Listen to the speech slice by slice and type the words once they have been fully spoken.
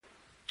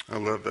I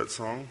love that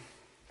song.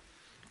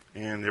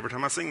 And every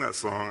time I sing that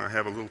song, I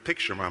have a little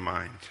picture in my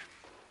mind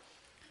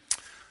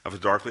of a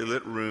darkly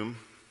lit room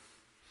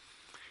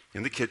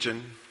in the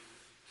kitchen.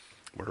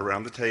 We're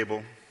around the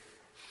table.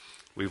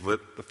 We've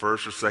lit the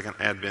first or second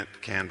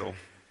Advent candle.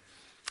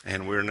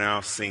 And we're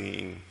now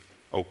singing,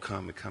 "O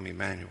Come, Come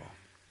Emmanuel."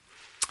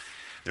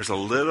 There's a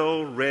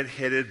little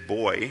red-headed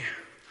boy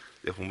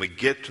that when we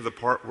get to the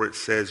part where it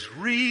says,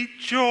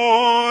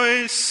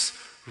 "Rejoice,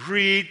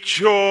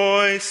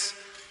 rejoice,"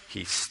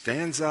 he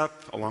stands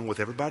up along with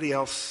everybody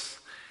else,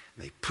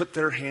 and they put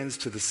their hands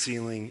to the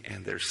ceiling,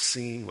 and they're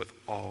singing with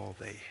all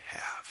they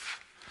have.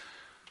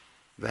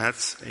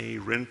 That's a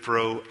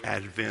Renfro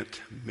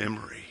Advent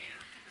memory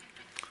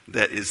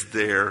that is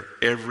there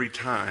every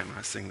time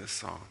I sing this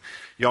song.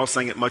 Y'all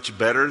sang it much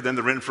better than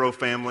the Renfro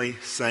family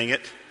sang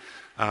it.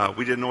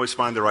 We didn't always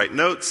find the right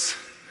notes,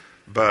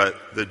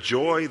 but the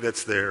joy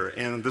that's there.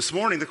 And this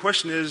morning, the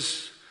question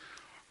is,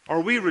 are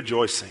we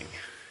rejoicing,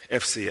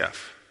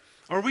 FCF?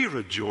 Are we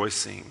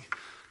rejoicing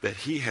that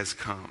he has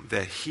come,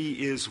 that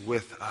he is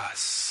with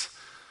us?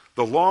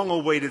 The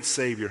long-awaited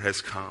Savior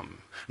has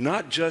come,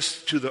 not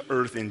just to the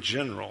earth in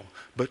general,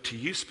 but to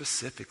you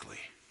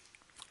specifically.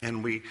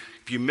 And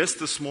if you missed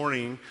this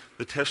morning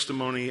the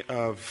testimony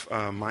of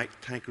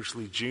Mike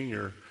Tankersley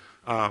Jr.,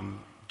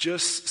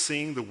 just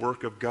seeing the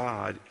work of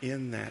God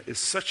in that is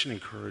such an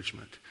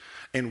encouragement.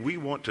 And we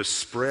want to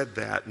spread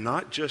that,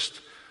 not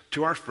just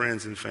to our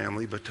friends and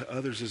family, but to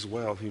others as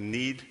well who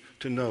need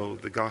to know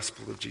the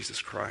gospel of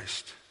Jesus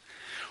Christ.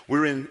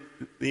 We're in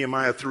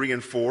Nehemiah 3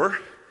 and 4,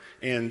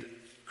 and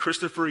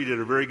Christopher, you did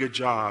a very good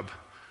job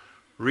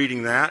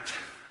reading that.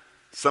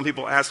 Some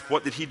people ask,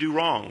 what did he do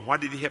wrong? Why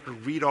did he have to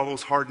read all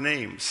those hard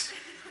names?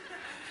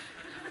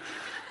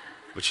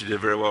 But you did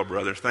very well,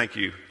 brother. Thank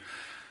you.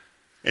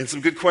 And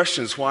some good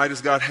questions. Why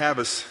does God have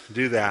us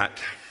do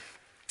that?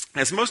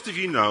 As most of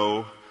you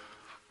know,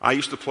 I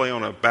used to play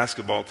on a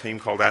basketball team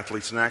called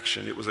Athletes in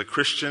Action. It was a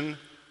Christian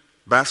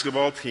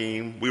basketball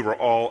team. We were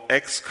all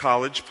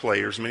ex-college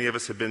players. Many of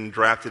us had been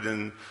drafted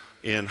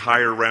in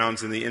higher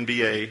rounds in the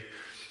NBA.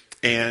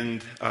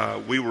 And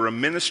we were a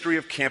ministry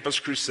of Campus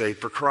Crusade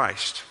for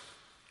Christ.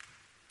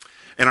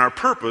 And our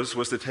purpose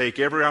was to take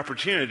every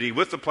opportunity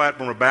with the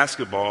platform of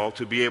basketball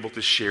to be able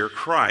to share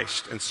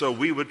Christ. And so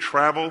we would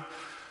travel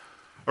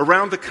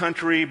around the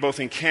country, both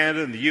in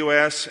Canada and the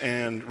U.S.,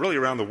 and really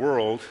around the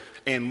world,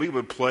 and we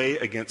would play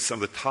against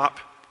some of the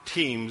top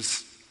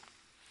teams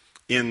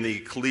in the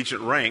collegiate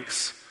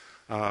ranks.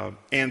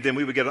 And then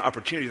we would get an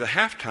opportunity at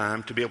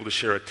halftime to be able to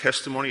share a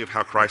testimony of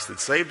how Christ had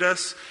saved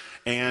us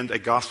and a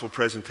gospel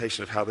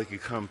presentation of how they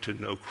could come to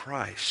know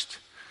Christ.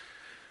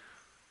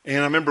 And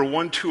I remember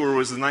one tour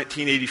was in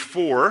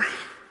 1984,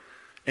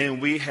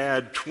 and we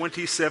had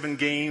 27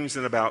 games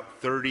in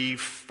about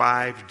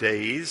 35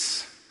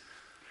 days.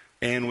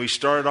 And we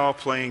started off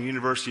playing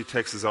University of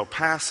Texas El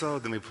Paso,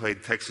 then we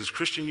played Texas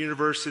Christian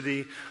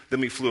University,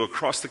 then we flew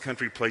across the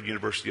country, played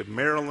University of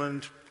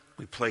Maryland,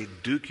 we played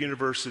Duke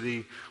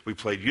University, we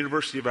played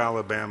University of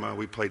Alabama,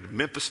 we played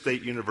Memphis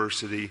State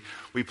University,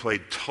 we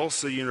played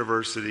Tulsa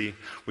University,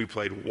 we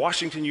played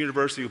Washington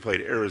University, we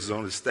played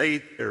Arizona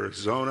State,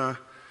 Arizona.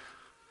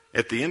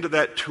 At the end of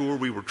that tour,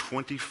 we were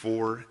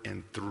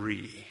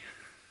 24-3.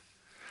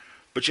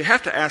 But you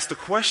have to ask the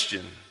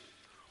question,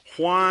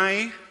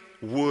 why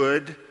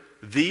would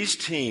these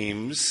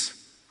teams,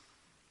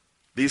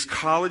 these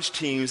college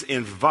teams,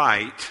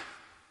 invite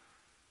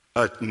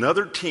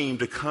another team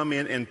to come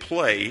in and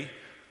play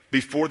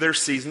before their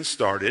season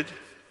started?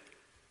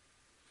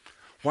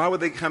 Why would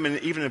they come in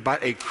and even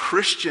invite a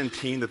Christian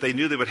team that they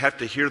knew they would have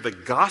to hear the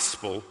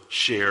gospel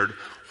shared?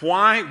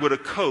 Why would a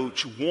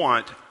coach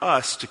want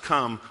us to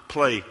come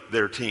play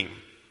their team?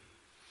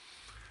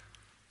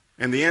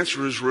 And the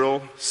answer is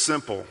real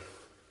simple.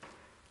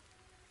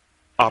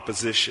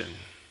 Opposition.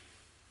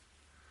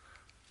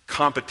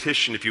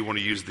 Competition, if you want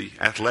to use the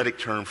athletic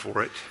term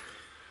for it.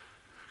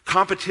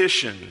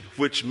 Competition,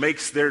 which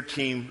makes their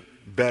team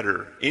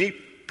better. Any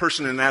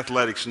person in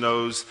athletics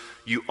knows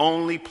you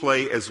only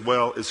play as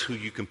well as who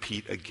you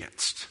compete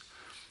against.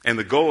 And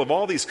the goal of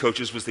all these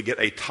coaches was to get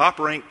a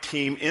top-ranked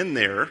team in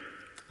there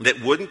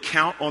that wouldn't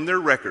count on their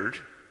record,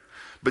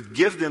 but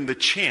give them the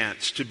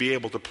chance to be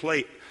able to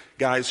play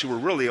guys who were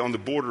really on the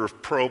border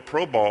of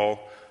pro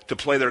ball to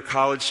play their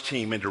college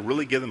team and to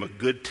really give them a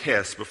good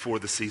test before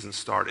the season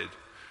started.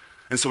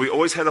 And so we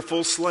always had a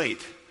full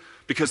slate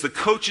because the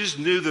coaches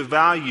knew the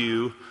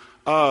value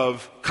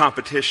of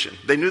competition.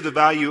 They knew the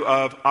value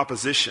of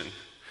opposition.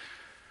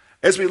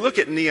 As we look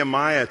at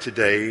Nehemiah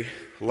today,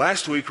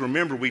 last week,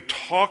 remember, we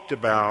talked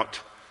about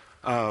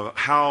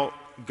how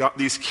got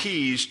these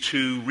keys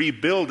to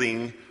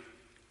rebuilding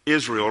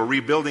Israel or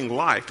rebuilding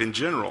life in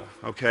general,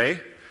 okay?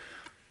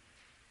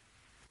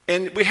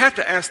 And we have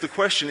to ask the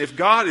question, if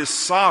God is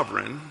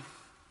sovereign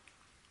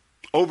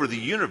over the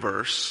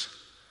universe,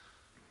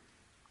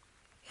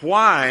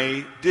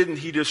 why didn't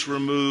he just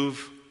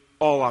remove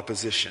all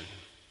opposition?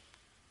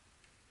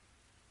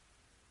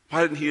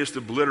 Why didn't he just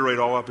obliterate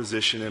all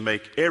opposition and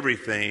make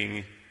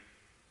everything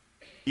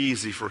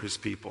easy for his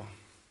people?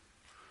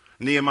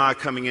 Nehemiah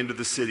coming into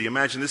the city.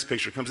 Imagine this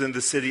picture. Comes into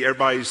the city,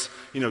 everybody's,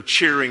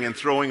 cheering and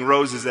throwing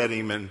roses at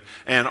him.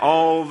 And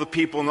all the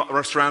people in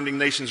the surrounding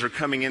nations are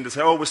coming in to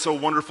say, oh, it was so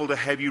wonderful to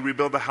have you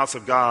rebuild the house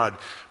of God.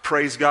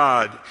 Praise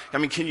God. I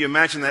mean, can you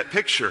imagine that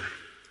picture?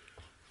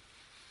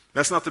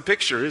 That's not the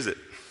picture, is it?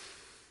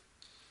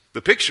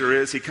 The picture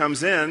is he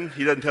comes in,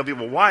 he doesn't tell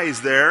people why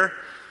he's there.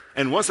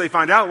 And once they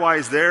find out why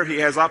he's there, he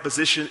has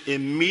opposition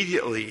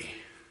immediately.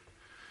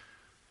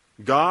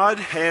 God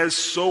has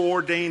so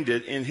ordained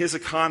it in his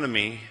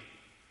economy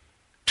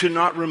to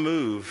not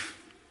remove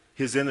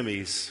his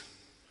enemies,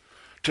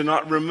 to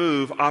not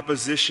remove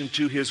opposition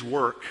to his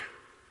work.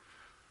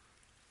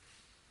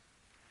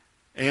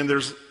 And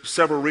there's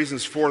several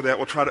reasons for that.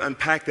 We'll try to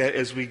unpack that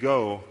as we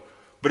go.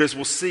 But as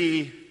we'll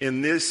see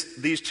in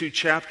these two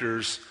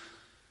chapters,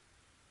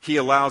 he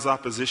allows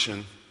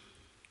opposition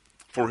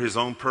for his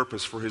own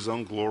purpose, for his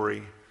own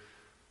glory.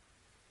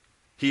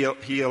 He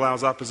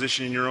allows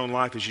opposition in your own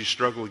life as you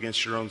struggle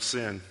against your own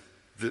sin,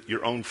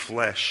 your own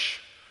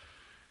flesh.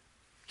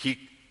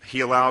 He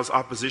allows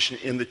opposition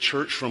in the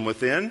church from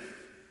within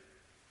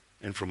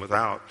and from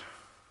without.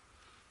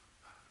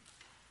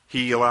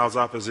 He allows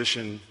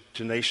opposition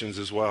to nations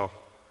as well.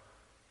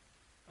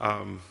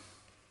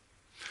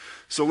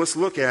 So let's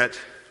we're going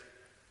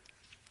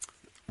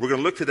to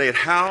look today at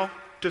how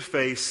to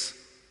face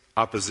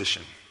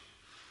opposition.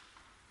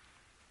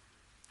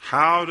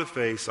 How to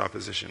face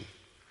opposition.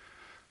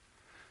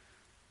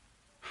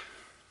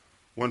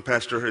 One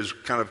pastor has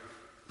kind of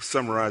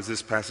summarized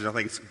this passage. I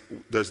think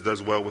it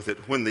does well with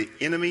it. When the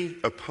enemy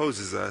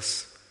opposes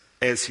us,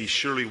 as he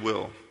surely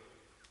will,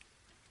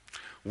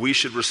 we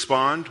should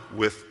respond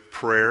with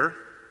prayer,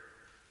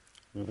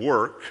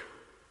 work,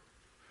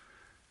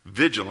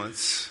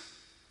 vigilance,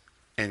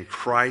 and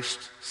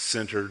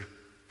Christ-centered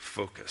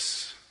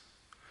focus.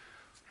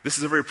 This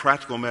is a very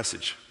practical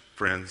message,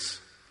 friends,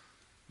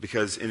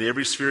 because in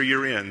every sphere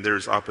you're in,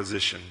 there's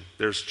opposition.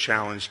 There's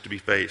challenge to be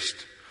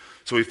faced.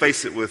 So we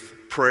face it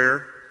with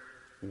prayer,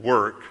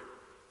 work,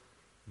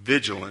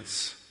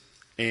 vigilance,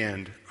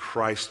 and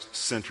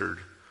Christ-centered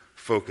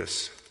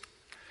focus.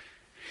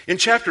 In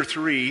chapter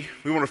 3,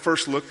 we want to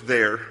first look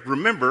there.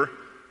 Remember,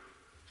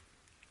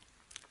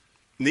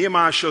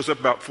 Nehemiah shows up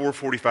about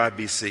 445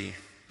 BC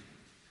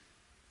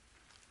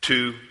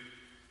to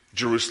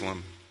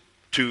Jerusalem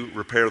to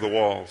repair the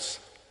walls.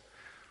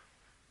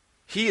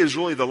 He is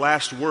really the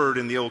last word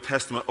in the Old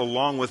Testament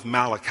along with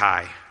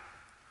Malachi.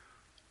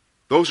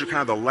 Those are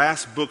kind of the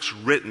last books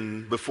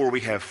written before we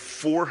have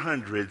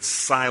 400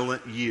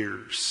 silent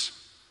years.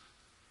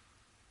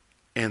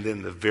 And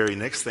then the very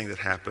next thing that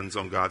happens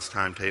on God's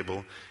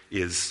timetable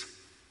is,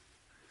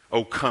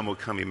 O come,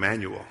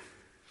 Emmanuel.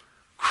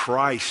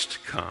 Christ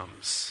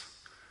comes.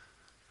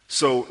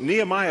 So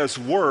Nehemiah's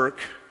work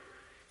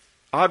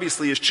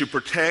obviously is to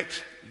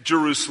protect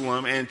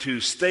Jerusalem and to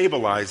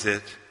stabilize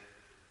it.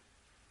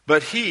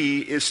 But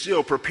he is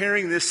still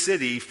preparing this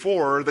city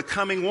for the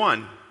coming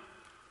one,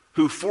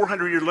 who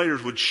 400 years later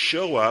would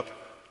show up,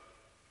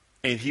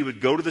 and he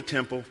would go to the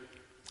temple,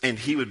 and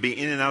he would be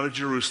in and out of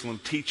Jerusalem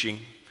teaching.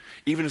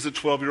 Even as a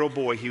 12-year-old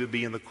boy, he would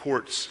be in the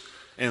courts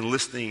and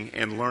listening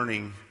and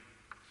learning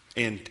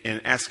and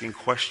asking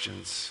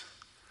questions.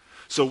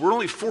 So we're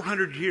only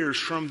 400 years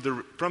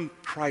from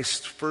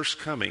Christ's first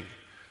coming.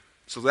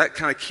 So that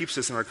kind of keeps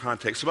us in our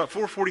context. So about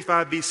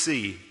 445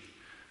 BC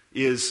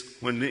is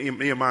when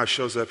Nehemiah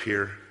shows up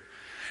here.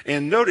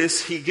 And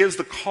notice he gives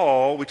the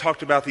call we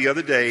talked about the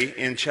other day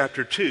in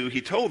chapter 2. He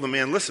told the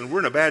men, listen, we're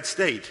in a bad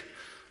state.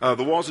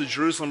 The walls of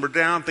Jerusalem are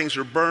down. Things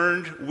are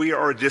burned. We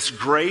are a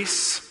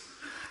disgrace.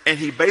 And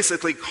he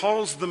basically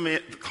calls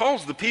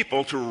the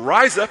people to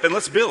rise up and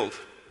let's build.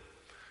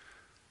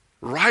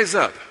 Rise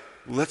up.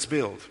 Let's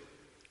build.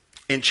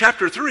 In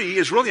chapter 3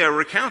 is really a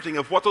recounting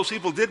of what those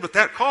people did with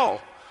that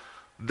call.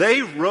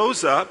 They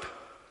rose up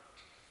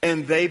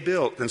and they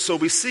built. And so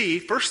we see,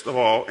 first of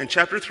all, in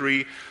chapter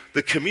 3,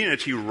 the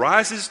community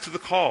rises to the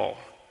call.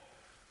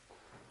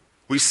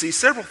 We see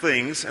several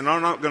things, and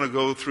I'm not going to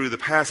go through the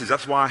passage.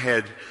 That's why I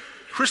had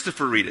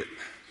Christopher read it,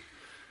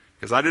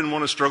 because I didn't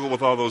want to struggle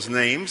with all those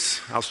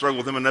names. I'll struggle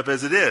with them enough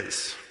as it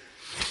is.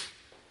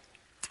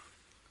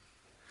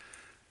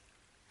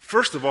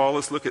 First of all,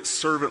 let's look at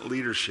servant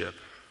leadership.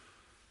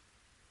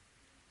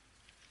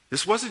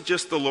 This wasn't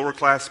just the lower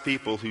class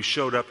people who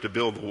showed up to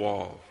build the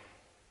wall.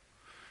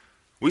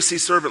 We see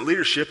servant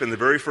leadership in the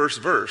very first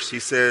verse. He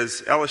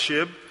says,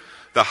 Eliashib,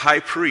 the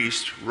high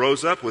priest,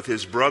 rose up with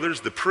his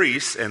brothers, the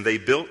priests, and they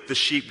built the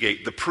sheep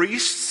gate. The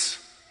priests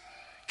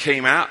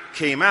came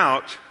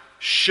out,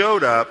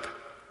 showed up,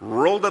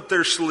 rolled up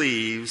their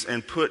sleeves,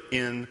 and put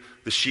in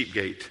the sheep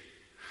gate.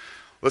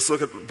 Let's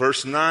look at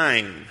verse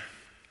 9.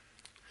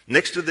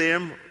 Next to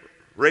them,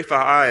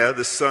 Rephaiah,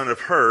 the son of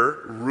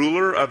Hur,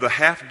 ruler of the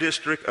half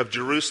district of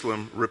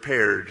Jerusalem,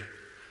 repaired.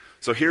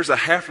 So here's a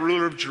half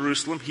ruler of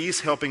Jerusalem.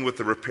 He's helping with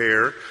the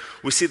repair.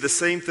 We see the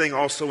same thing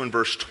also in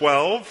verse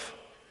 12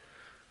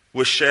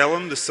 with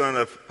Shalom, the son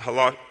of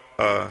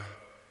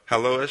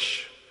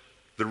Haloish,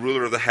 the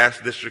ruler of the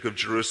half district of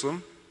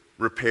Jerusalem,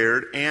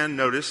 repaired. And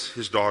notice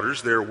his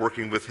daughters, they're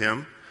working with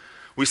him.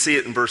 We see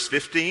it in verse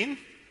 15,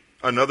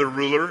 another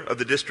ruler of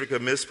the district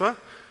of Mizpah,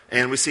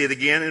 and we see it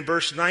again in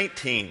verse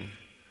 19,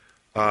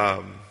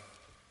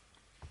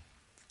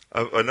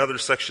 another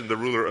section, the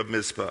ruler of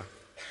Mizpah.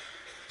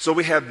 So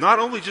we have not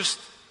only just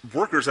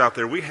workers out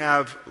there, we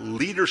have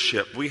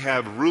leadership. We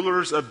have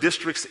rulers of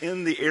districts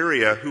in the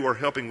area who are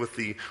helping with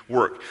the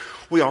work.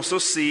 We also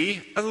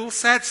see a little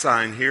sad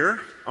sign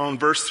here on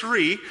verse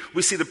 3.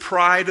 We see the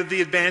pride of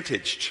the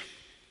advantaged.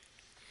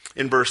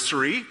 In verse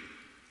 3,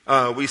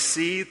 we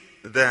see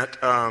that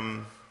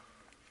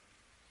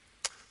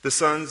the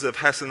sons of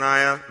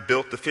Hasaniah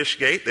built the fish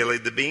gate. They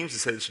laid the beams, it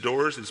said its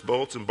doors, its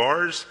bolts and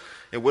bars.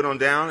 It went on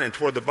down, and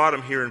toward the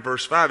bottom here in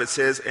verse 5 it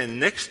says, and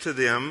next to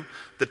them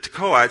the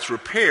Tekoites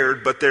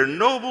repaired, but their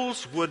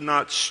nobles would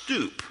not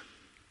stoop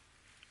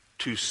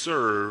to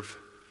serve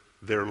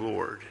their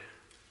Lord.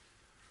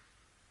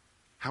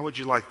 How would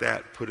you like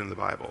that put in the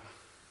Bible?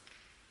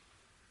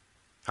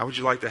 How would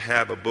you like to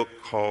have a book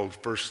called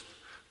First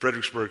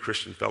Fredericksburg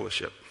Christian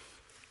Fellowship?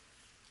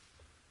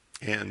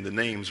 And the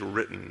names were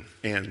written,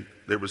 and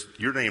there was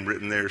your name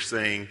written there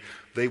saying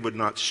they would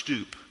not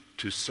stoop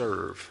to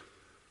serve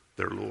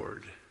their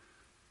Lord.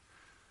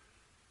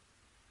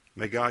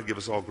 May God give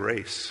us all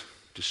grace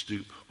to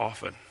stoop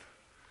often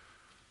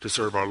to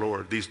serve our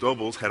Lord. These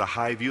nobles had a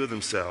high view of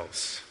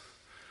themselves.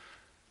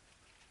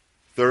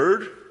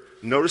 Third,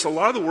 notice a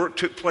lot of the work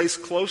took place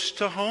close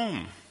to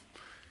home.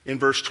 In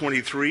verse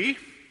 23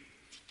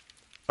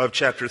 of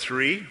chapter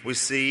 3, we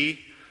see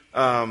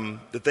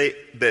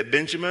that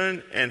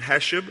Benjamin and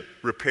Hashub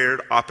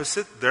repaired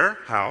opposite their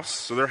house.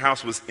 So their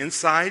house was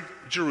inside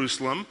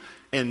Jerusalem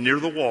and near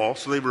the wall.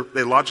 So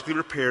they logically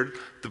repaired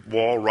the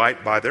wall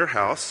right by their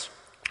house.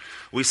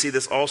 We see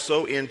this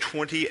also in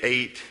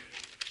 28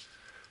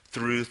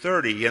 through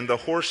 30. In the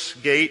horse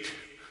gate,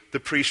 the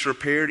priests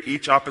repaired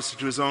each opposite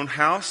to his own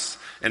house.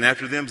 And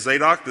after them,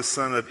 Zadok, the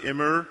son of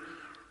Immer,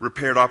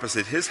 repaired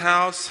opposite his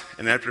house.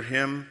 And after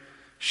him,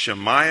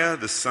 Shemaiah,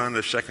 the son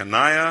of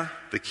Shechaniah,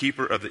 the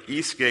keeper of the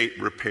east gate,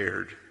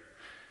 repaired.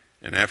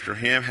 And after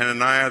him,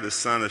 Hananiah, the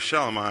son of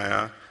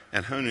Shelemiah,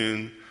 and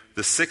Hanun,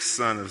 the sixth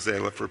son of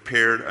Zalaph,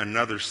 repaired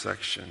another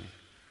section.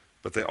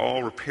 But they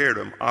all repaired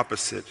them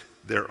opposite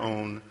their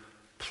own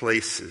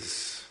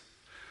places.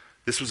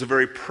 This was a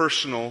very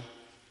personal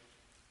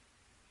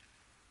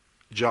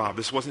job.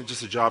 This wasn't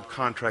just a job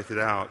contracted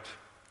out.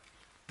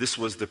 This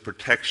was the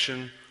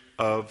protection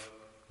of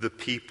the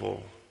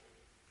people.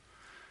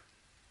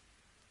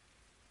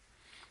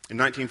 In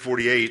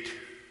 1948,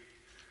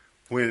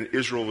 when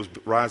Israel was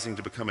rising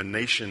to become a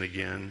nation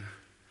again,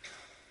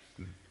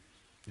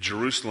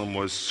 Jerusalem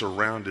was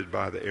surrounded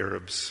by the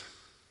Arabs.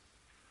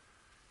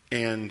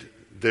 And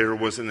there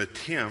was an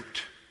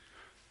attempt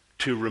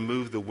to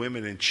remove the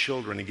women and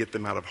children and get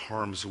them out of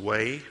harm's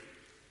way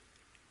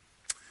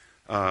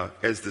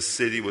as the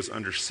city was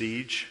under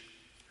siege.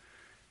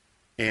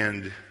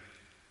 And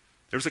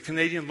there was a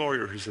Canadian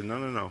lawyer who said,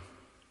 no,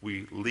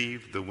 we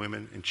leave the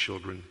women and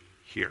children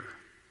here.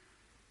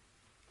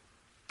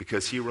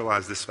 Because he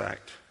realized this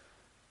fact.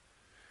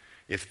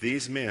 If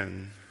these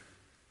men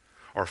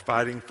are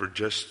fighting for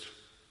just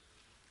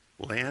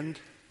land,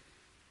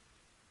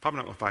 probably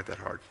not going to fight that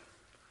hard.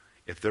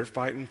 If they're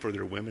fighting for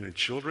their women and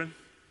children,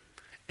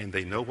 and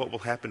they know what will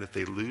happen if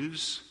they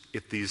lose,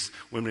 if these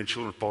women and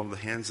children fall into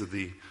the hands of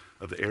the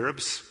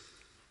Arabs,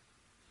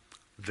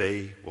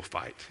 they will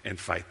fight, and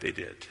fight they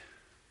did.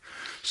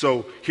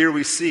 So here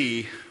we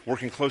see,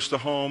 working close to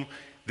home,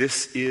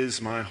 this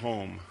is my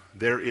home.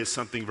 There is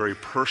something very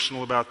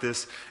personal about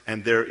this,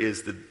 and there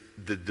is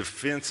the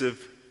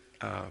defensive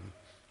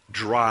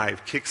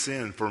drive kicks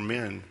in for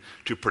men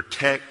to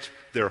protect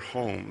their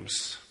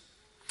homes.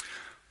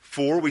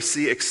 4, we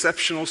see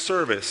exceptional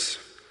service.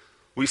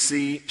 We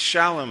see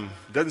Shallum.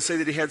 It doesn't say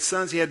that he had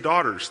sons, he had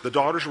daughters. The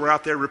daughters were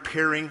out there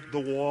repairing the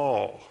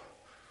wall.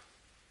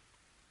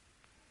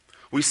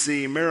 We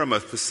see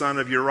Meremoth, the son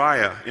of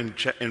Uriah,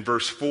 in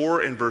verse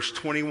 4 and verse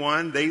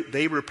 21.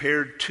 They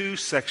repaired 2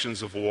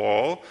 sections of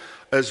wall,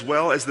 as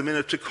well as the men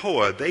of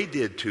Tekoa. They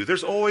did too. There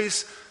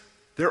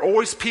are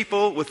always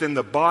people within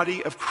the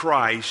body of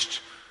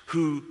Christ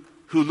who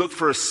look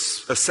for a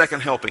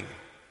second helping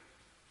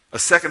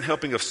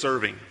of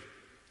serving.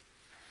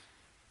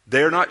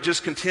 They're not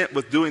just content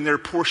with doing their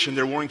portion.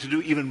 They're wanting to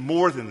do even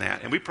more than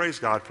that. And we praise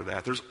God for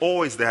that. There's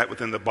always that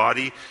within the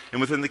body and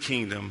within the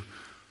kingdom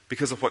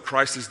because of what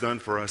Christ has done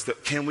for us.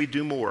 That can we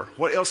do more?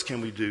 What else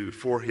can we do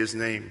for his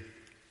name?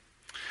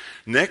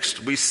 Next,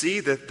 we see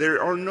that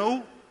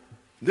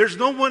there's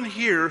no one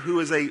here who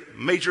is a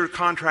major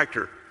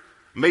contractor,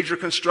 major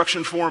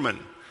construction foreman.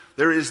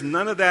 There is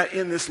none of that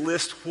in this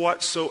list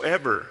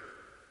whatsoever.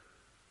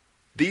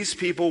 These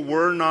people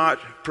were not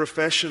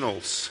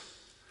professionals.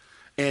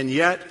 And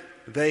yet,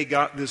 they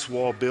got this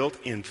wall built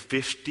in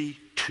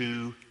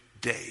 52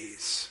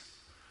 days.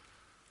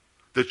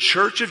 The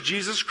Church of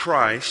Jesus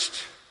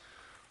Christ,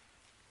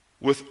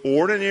 with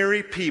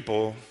ordinary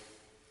people,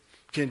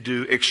 can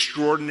do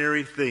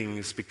extraordinary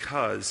things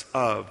because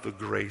of the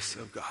grace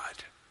of God.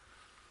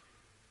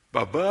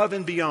 above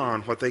and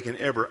beyond what they can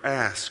ever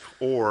ask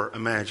or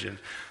imagine.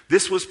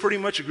 This was pretty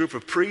much a group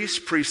of priests,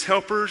 priest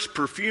helpers,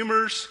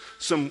 perfumers,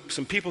 some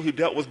people who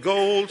dealt with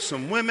gold,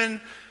 some women,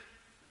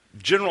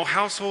 general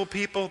household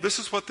people. This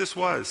is what this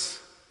was.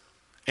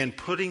 And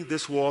putting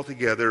this wall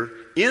together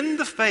in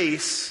the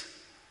face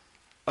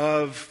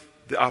of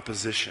the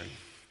opposition.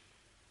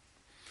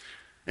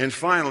 And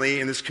finally,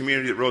 in this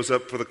community that rose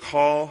up for the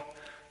call,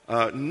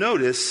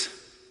 notice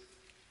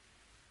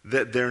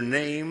that their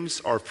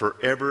names are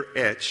forever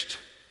etched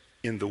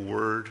in the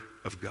Word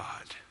of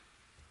God.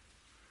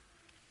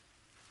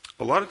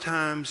 A lot of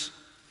times,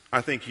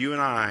 I think you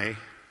and I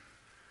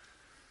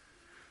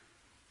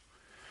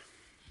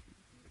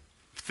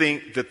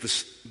think that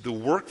the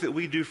work that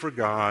we do for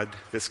God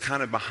that's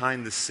kind of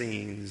behind the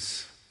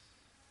scenes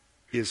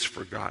is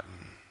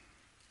forgotten.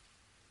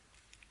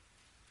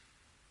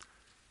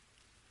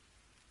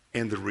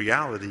 And the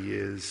reality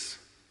is,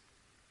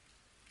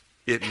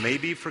 it may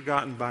be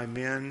forgotten by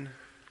men,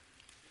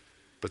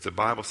 but the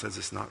Bible says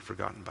it's not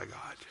forgotten by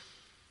God.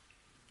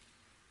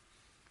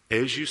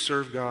 As you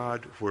serve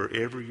God,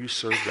 wherever you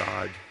serve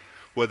God,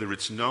 whether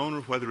it's known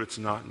or whether it's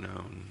not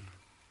known,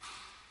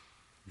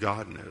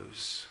 God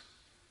knows.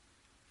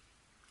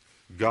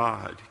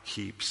 God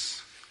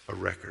keeps a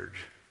record.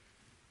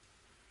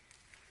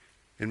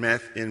 In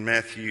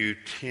Matthew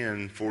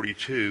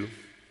 10:42,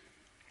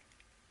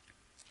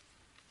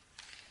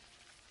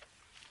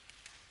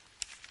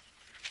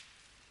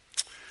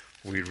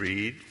 we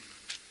read,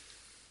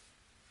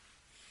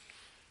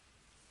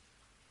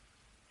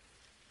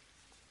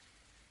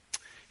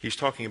 he's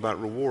talking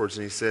about rewards,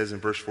 and he says in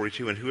verse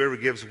 42, "And whoever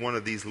gives one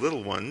of these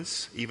little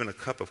ones even a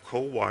cup of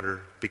cold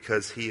water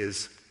because he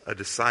is a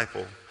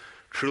disciple,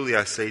 truly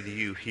I say to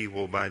you, he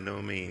will by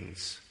no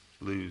means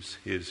lose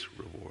his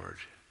reward."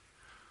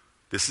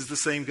 This is the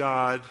same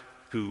God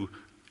who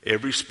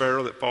every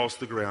sparrow that falls to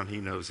the ground, he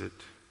knows it.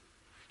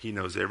 He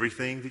knows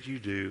everything that you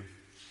do,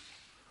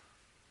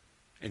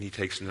 and he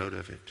takes note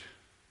of it.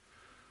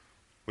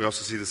 We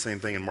also see the same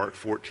thing in Mark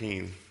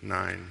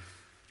 14:9.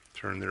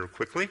 Turn there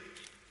quickly.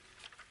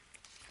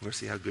 We'll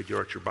see how good you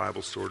are at your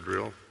Bible sword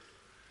drill.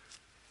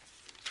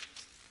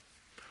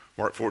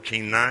 Mark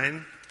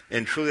 14:9.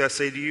 "And truly I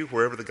say to you,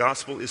 wherever the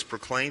gospel is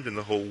proclaimed in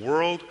the whole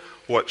world,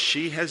 what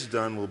she has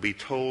done will be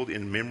told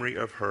in memory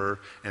of her."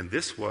 And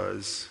this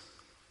was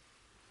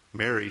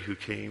Mary who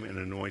came and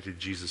anointed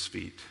Jesus'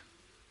 feet.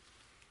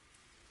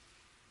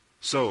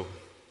 So,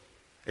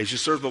 as you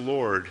serve the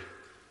Lord,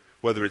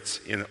 whether it's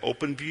in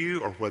open view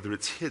or whether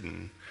it's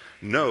hidden,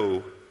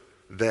 know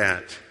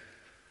that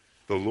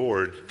the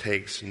Lord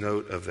takes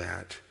note of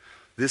that.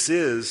 This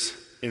is,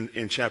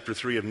 in chapter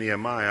 3 of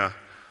Nehemiah,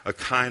 a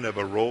kind of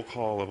a roll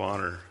call of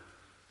honor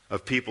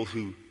of people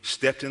who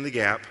stepped in the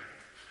gap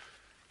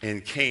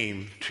and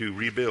came to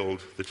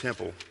rebuild the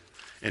temple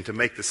and to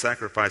make the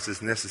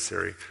sacrifices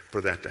necessary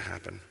for that to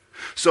happen.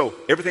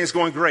 So, everything's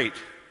going great.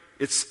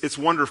 It's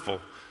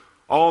wonderful.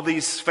 All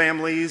these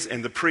families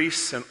and the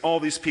priests and all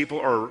these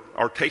people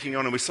are taking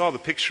on, and we saw the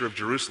picture of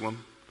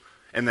Jerusalem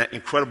and that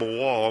incredible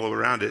wall all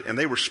around it, and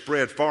they were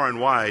spread far and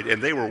wide,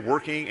 and they were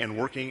working and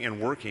working and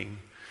working.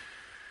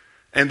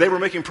 And they were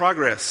making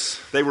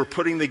progress. They were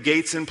putting the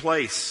gates in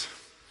place,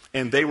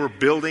 and they were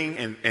building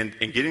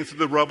and getting through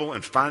the rubble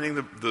and finding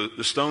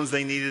the stones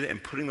they needed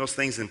and putting those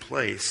things in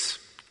place.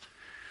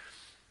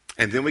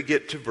 And then we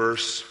get to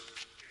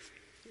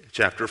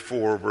chapter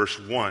 4, verse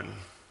 1.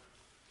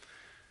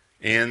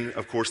 And,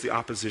 of course, the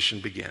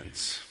opposition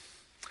begins.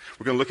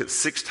 We're going to look at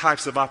 6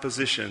 types of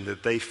opposition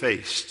that they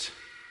faced.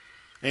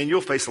 And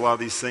you'll face a lot of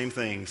these same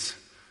things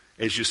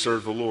as you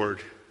serve the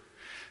Lord.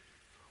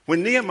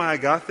 When Nehemiah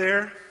got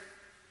there,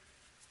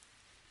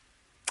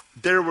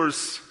 there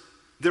was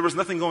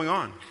nothing going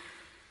on.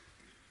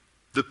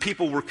 The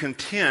people were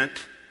content.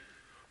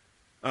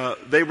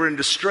 They were in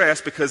distress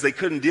because they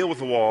couldn't deal with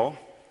the wall.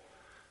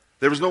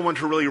 There was no one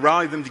to really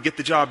rally them to get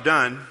the job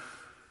done.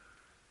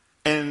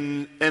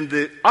 And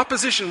the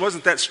opposition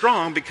wasn't that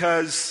strong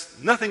because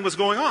nothing was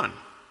going on.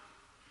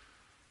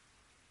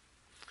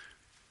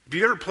 If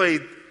you ever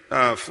played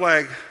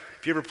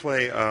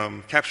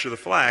Capture the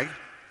Flag,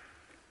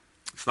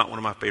 it's not one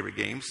of my favorite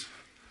games.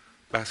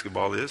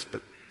 Basketball is,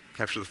 but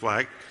Capture the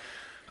Flag.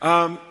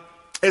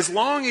 As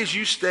long as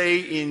you stay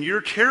in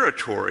your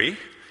territory,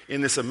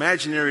 in this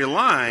imaginary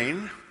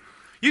line,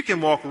 you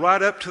can walk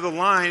right up to the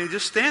line and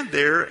just stand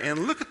there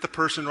and look at the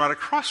person right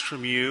across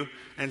from you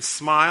and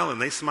smile,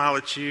 and they smile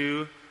at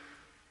you.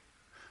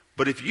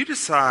 But if you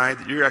decide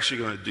that you're actually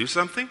going to do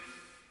something,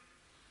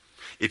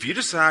 if you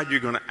decide you're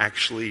going to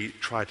actually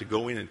try to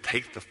go in and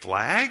take the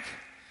flag,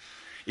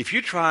 if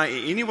you try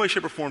in any way,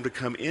 shape, or form to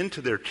come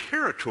into their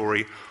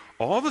territory,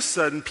 all of a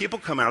sudden people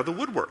come out of the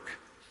woodwork.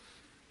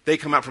 They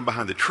come out from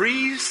behind the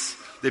trees.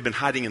 They've been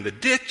hiding in the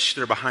ditch.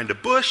 They're behind a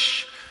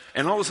bush.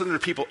 And all of a sudden there are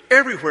people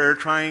everywhere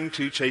trying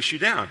to chase you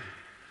down.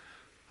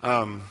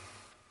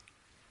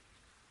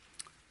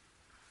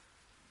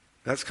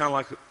 That's kind of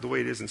like the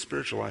way it is in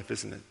spiritual life,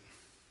 isn't it?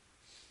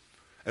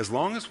 As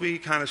long as we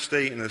kind of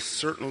stay in a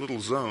certain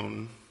little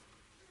zone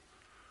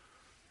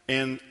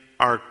and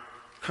our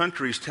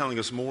country is telling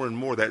us more and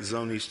more that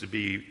zone needs to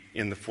be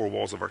in the four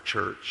walls of our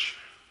church.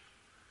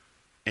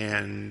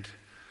 And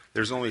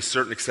there's only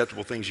certain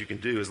acceptable things you can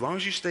do. As long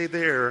as you stay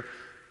there,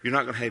 you're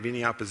not going to have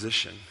any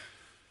opposition.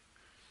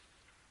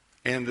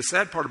 And the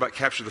sad part about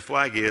Capture the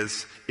Flag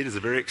is it is a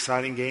very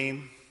exciting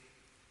game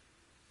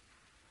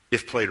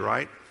if played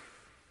right.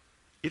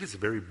 It is a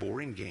very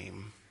boring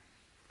game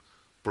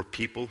for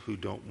people who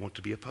don't want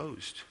to be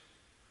opposed.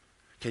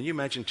 Can you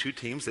imagine two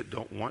teams that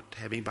don't want to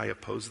have anybody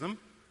oppose them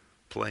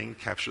playing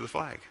Capture the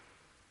Flag?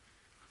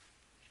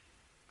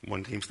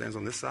 One team stands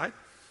on this side,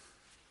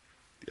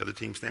 the other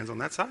team stands on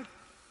that side,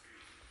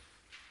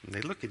 and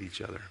they look at each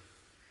other.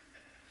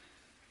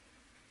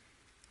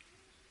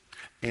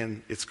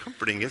 And it's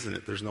comforting, isn't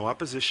it? There's no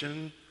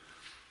opposition,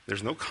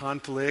 there's no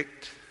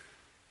conflict.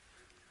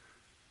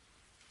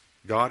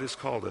 God has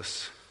called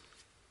us.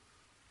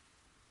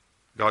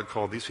 God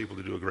called these people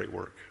to do a great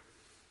work.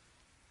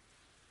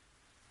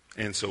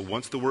 And so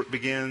once the work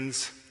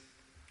begins,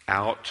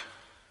 out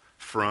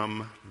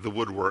from the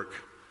woodwork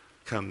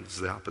comes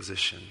the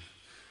opposition.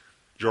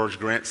 George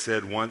Grant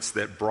said once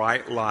that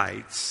bright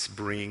lights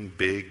bring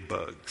big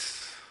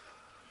bugs.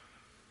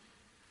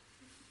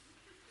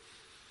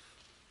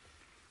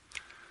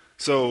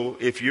 So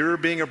if you're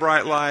being a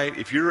bright light,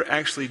 if you're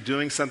actually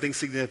doing something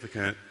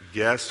significant,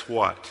 guess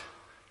what?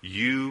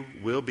 You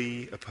will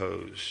be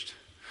opposed.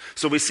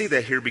 So we see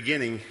that here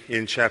beginning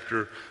in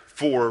chapter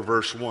 4,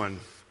 verse 1.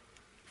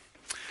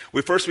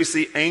 We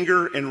see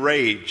anger and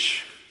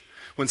rage.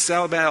 When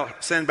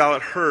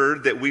Sanballat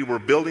heard that we were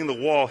building the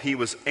wall, he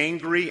was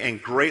angry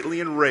and greatly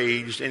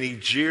enraged, and he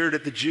jeered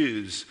at the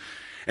Jews.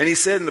 And he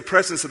said in the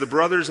presence of the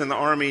brothers in the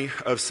army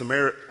of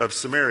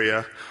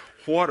Samaria,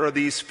 "What are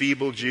these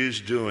feeble Jews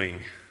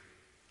doing?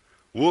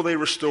 Will they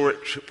restore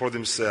it for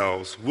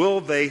themselves? Will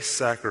they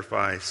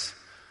sacrifice?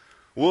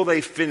 Will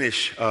they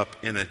finish up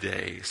in a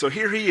day?" So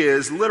here he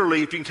is,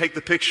 literally, if you can take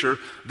the picture,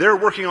 they're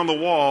working on the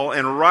wall,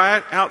 and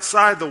right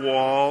outside the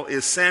wall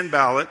is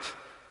Sanballat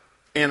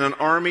and an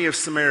army of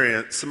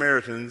Samaritans,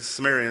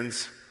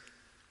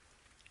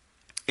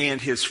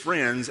 and his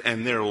friends,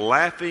 and they're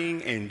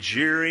laughing and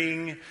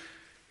jeering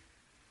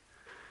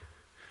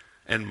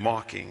and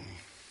mocking.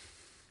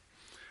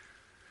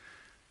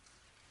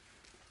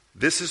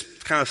 This is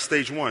kind of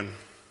stage one.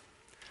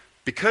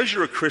 Because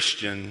you're a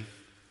Christian,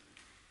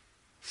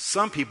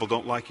 some people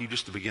don't like you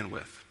just to begin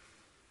with.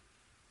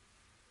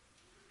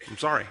 I'm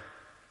sorry.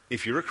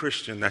 If you're a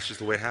Christian, that's just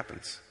the way it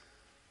happens.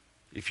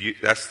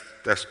 That's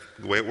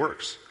the way it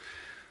works.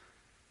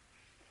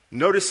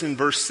 Notice in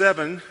verse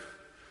 7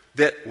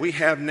 that we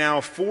have now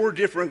 4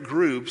 different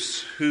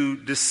groups who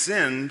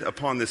descend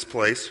upon this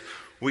place.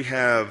 We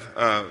have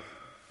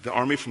the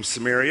army from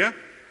Samaria.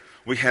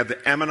 We have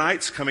the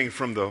Ammonites coming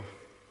from the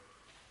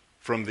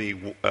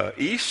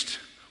east.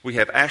 We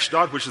have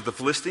Ashdod, which is the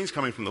Philistines,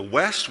 coming from the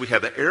west. We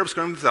have the Arabs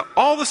coming from the south.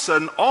 All of a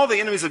sudden, all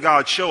the enemies of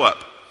God show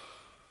up.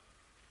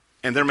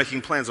 And they're making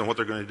plans on what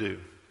they're going to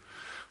do.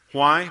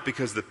 Why?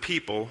 Because the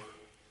people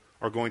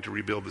are going to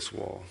rebuild this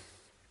wall.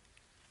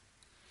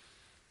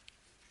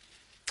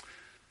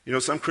 You know,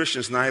 some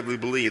Christians naively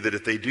believe that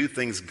if they do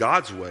things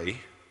God's way,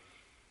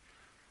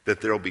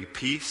 that there will be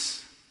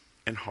peace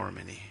and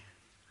harmony.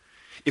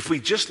 If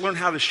we just learn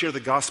how to share the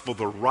gospel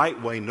the right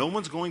way, no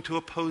one's going to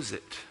oppose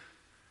it.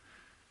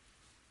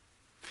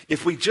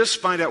 If we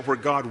just find out where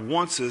God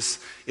wants us,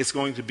 it's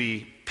going to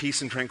be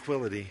peace and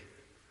tranquility.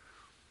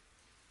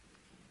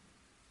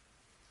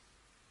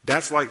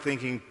 That's like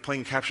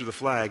playing Capture the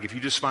Flag. If you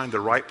just find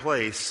the right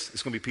place,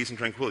 it's going to be peace and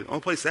tranquility. The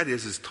only place that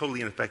is totally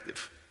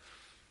ineffective.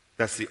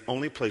 That's the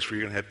only place where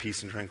you're going to have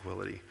peace and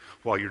tranquility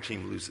while your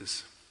team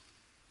loses.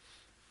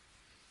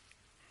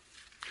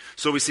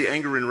 So we see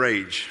anger and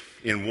rage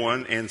in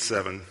 1 and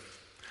 7.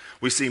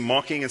 We see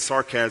mocking and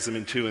sarcasm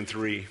in 2 and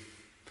 3.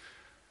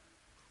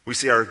 We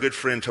see our good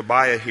friend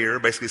Tobiah here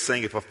basically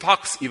saying if a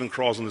fox even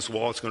crawls on this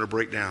wall, it's going to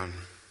break down.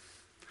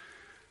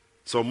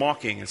 So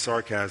mocking and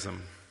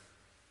sarcasm.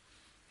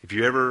 If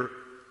you ever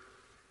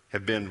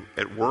have been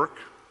at work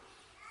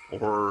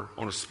or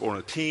on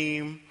a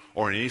team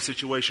or in any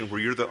situation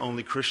where you're the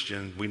only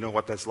Christian, we know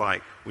what that's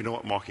like. We know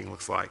what mocking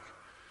looks like.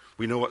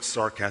 We know what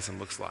sarcasm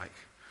looks like.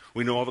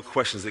 We know all the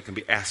questions that can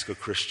be asked a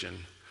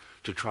Christian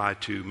to try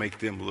to make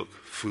them look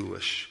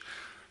foolish.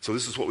 So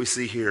this is what we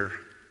see here.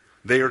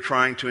 They are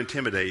trying to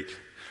intimidate.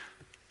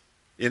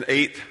 In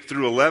 8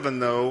 through 11,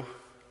 though,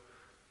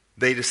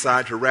 they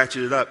decide to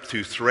ratchet it up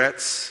to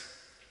threats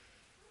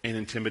and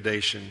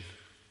intimidation.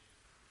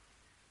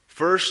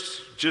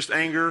 First, just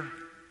anger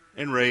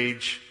and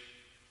rage.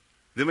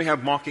 Then we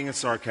have mocking and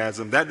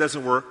sarcasm. That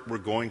doesn't work. We're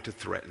going to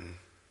threaten.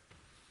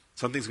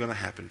 Something's going to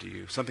happen to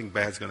you. Something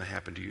bad's going to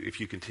happen to you if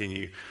you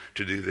continue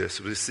to do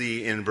this. We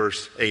see in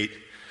verse 8,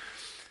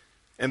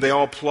 and they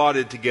all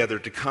plotted together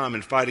to come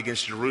and fight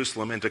against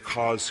Jerusalem and to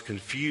cause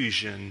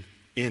confusion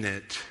in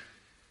it.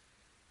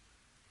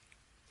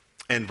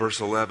 And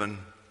verse 11,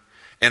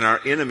 and our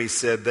enemies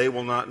said, they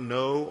will not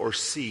know or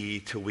see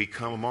till we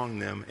come among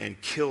them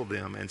and kill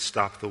them and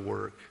stop the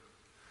work.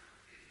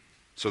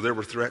 So there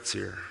were threats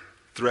here.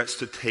 Threats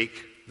to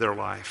take their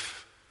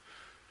life.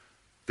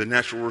 the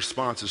natural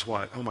response is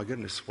what? Oh my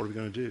goodness, what are we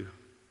going to do?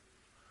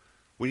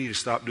 We need to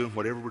stop doing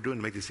whatever we're doing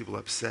to make these people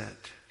upset.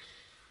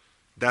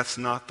 That's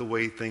not the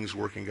way things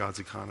work in God's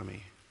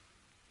economy.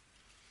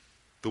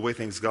 The way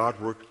things God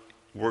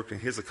work in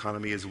his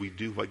economy is we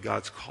do what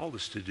God's called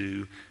us to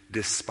do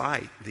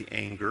despite the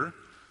anger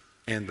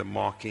and the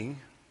mocking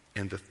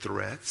and the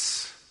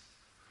threats.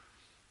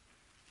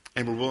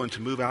 And we're willing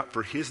to move out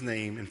for his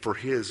name and for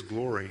his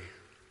glory.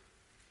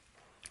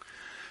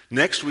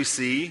 Next we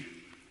see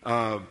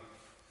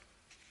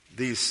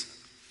these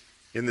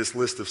in this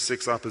list of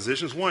 6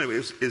 oppositions. One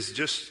is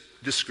just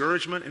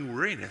discouragement and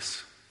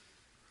weariness.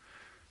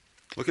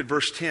 Look at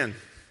verse 10.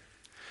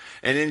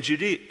 And in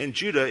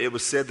Judah it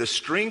was said, the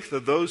strength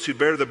of those who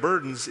bear the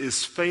burdens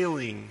is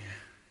failing.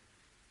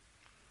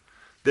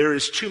 There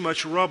is too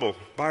much rubble.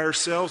 By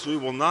ourselves we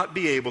will not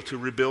be able to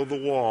rebuild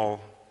the wall.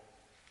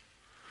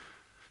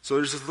 So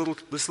there's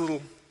this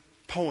little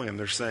poem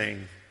they're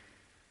saying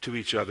to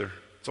each other.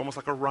 It's almost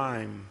like a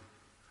rhyme.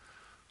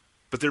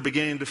 But they're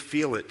beginning to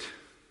feel it.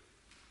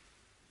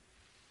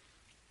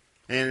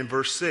 And in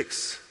verse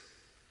 6,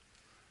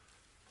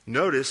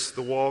 notice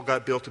the wall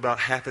got built about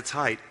half its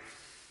height.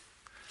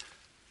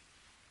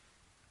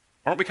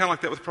 Aren't we kind of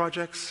like that with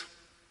projects?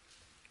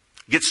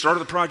 Get started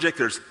the project,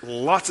 there's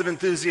lots of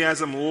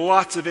enthusiasm,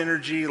 lots of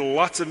energy,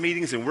 lots of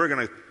meetings, and we're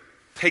going to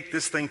take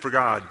this thing for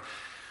God.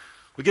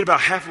 We get about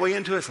halfway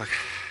into it, it's like,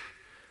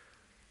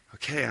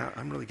 okay,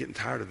 I'm really getting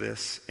tired of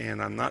this,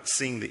 and I'm not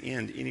seeing the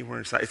end anywhere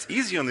inside. It's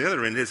easy on the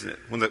other end, isn't it?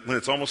 When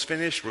it's almost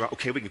finished, we're like,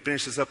 okay, we can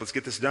finish this up, let's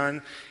get this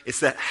done. It's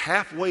that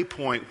halfway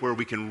point where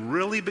we can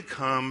really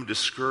become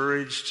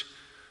discouraged,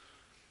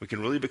 we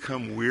can really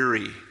become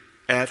weary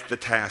at the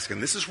task.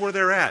 And this is where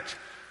they're at.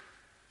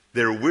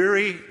 They're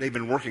weary, they've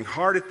been working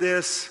hard at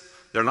this,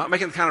 they're not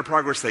making the kind of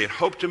progress they had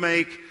hoped to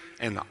make,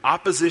 and the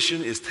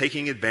opposition is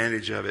taking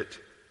advantage of it.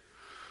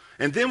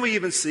 And then we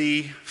even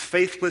see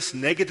faithless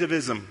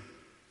negativism,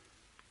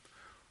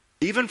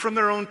 even from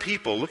their own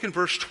people. Look in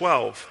verse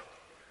 12.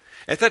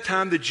 At that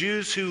time, the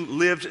Jews who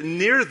lived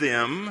near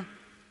them,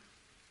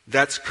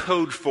 that's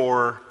code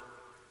for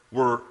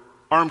were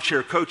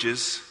armchair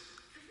coaches.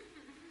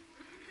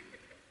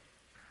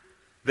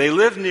 They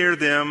lived near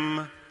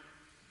them.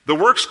 The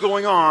work's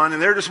going on,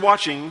 and they're just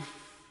watching.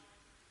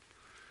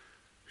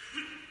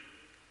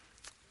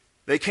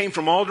 They came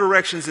from all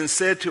directions and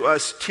said to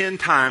us 10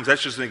 times,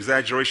 that's just an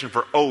exaggeration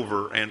for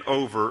over and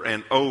over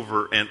and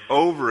over and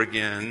over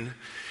again,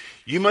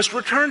 you must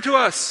return to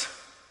us.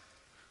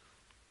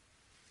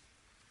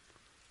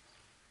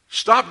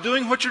 Stop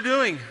doing what you're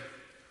doing.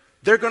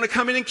 They're going to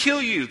come in and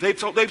kill you. They've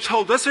told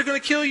us they're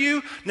going to kill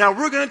you. Now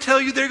we're going to tell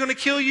you they're going to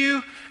kill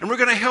you, and we're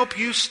going to help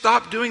you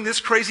stop doing this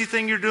crazy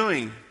thing you're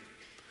doing.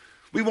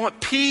 We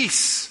want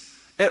peace.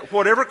 At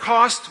whatever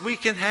cost we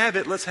can have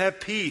it, let's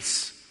have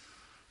peace.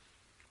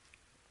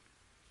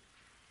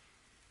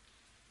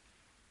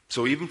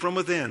 So even from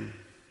within,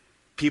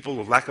 people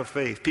of lack of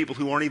faith, people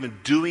who aren't even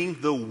doing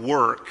the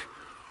work,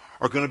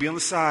 are going to be on the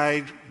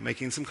side,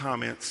 making some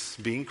comments,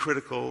 being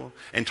critical,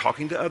 and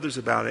talking to others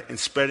about it, and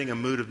spreading a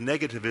mood of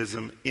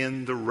negativism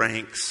in the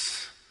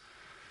ranks.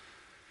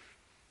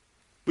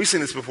 We've seen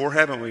this before,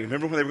 haven't we?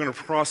 Remember when they were going to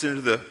cross into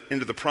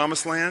the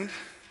promised land,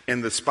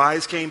 and the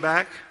spies came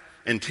back,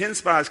 and 10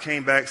 spies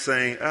came back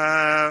saying,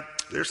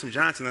 there's some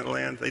giants in that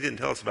land. They didn't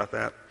tell us about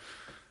that.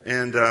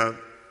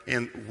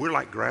 And we're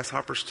like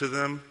grasshoppers to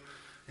them,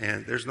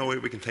 and there's no way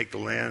we can take the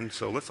land,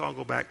 so let's all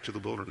go back to the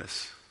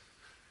wilderness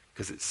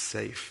because it's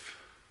safe.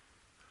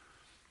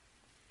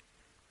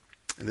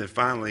 And then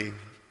finally,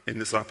 in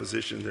this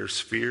opposition, there's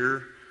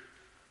fear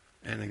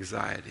and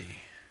anxiety.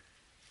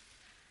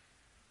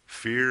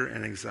 Fear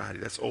and anxiety.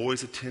 That's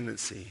always a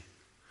tendency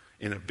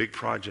in a big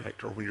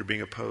project or when you're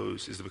being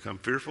opposed, is to become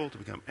fearful, to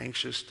become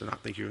anxious, to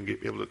not think you're going to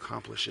be able to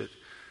accomplish it.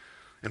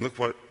 And look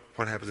what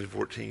happens in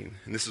 14.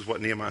 And this is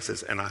what Nehemiah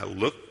says. And I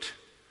looked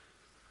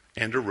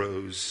and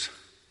arose,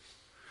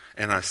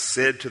 and I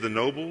said to the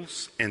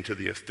nobles and to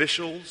the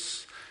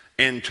officials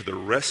and to the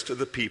rest of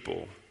the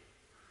people,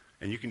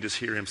 and you can just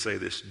hear him say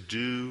this,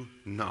 do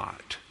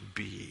not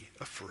be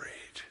afraid.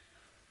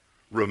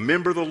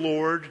 Remember the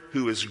Lord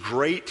who is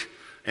great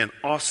and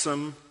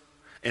awesome,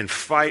 and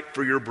fight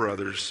for your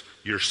brothers,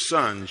 your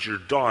sons, your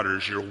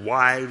daughters, your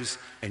wives,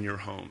 and your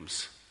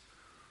homes.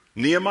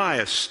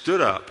 Nehemiah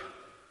stood up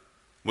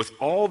with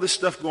all this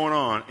stuff going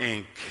on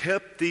and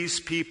kept these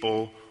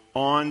people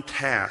on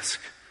task,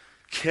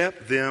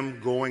 kept them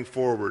going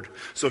forward.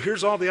 So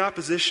here's all the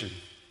opposition.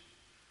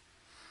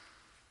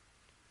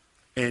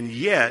 And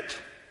yet,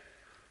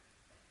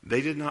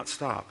 they did not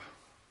stop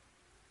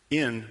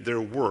in their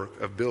work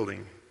of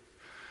building.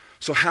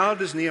 So how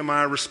does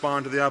Nehemiah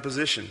respond to the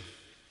opposition?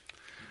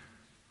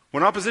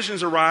 When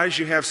oppositions arise,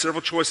 you have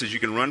several choices. You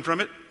can run from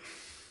it.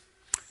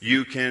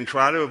 You can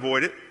try to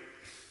avoid it.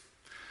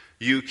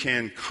 You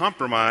can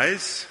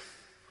compromise,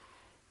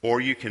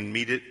 or you can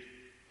meet it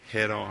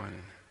head on.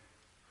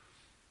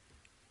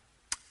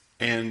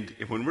 And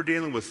when we're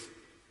dealing with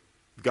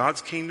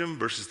God's kingdom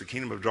versus the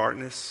kingdom of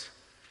darkness,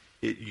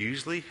 it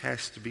usually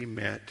has to be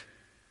met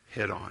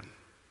head on.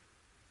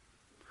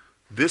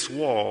 this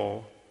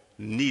wall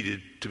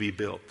needed to be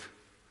built.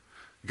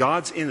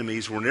 God's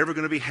enemies were never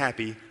going to be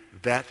happy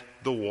that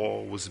the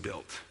wall was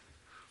built.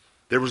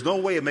 There was no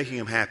way of making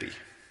them happy.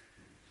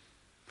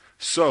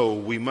 So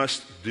we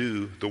must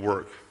do the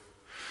work.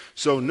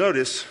 So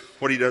notice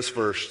what he does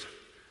first.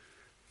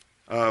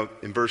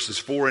 In verses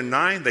 4 and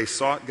 9, they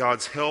sought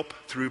God's help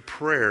through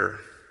prayer.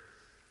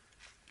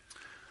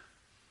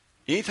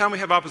 Anytime we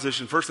have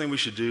opposition, first thing we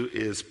should do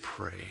is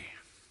pray.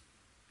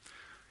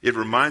 It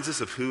reminds us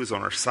of who is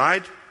on our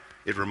side.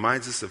 It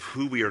reminds us of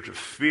who we are to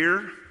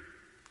fear.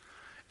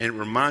 And it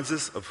reminds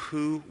us of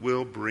who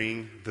will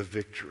bring the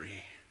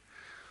victory.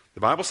 The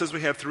Bible says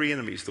we have three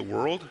enemies: the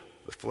world,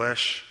 the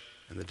flesh,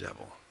 and the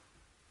devil.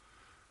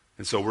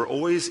 And so we're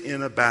always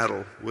in a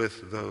battle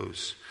with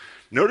those.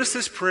 Notice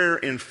this prayer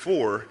in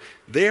 4.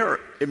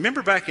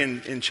 Remember back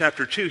in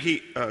chapter 2,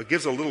 he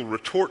gives a little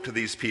retort to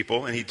these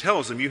people, and he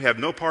tells them, you have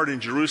no part in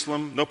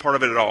Jerusalem, no part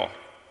of it at all.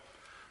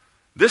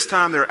 This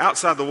time they're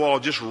outside the wall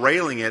just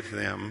railing at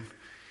them.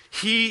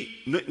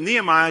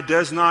 Nehemiah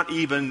does not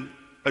even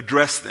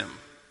address them.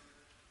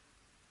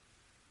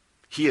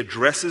 He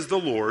addresses the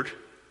Lord,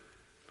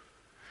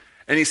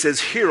 and he says,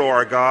 "Hear, O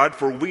our God,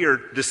 for we are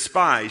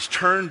despised.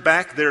 Turn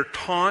back their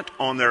taunt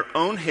on their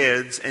own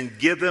heads and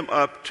give them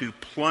up to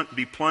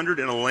be plundered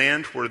in a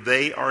land where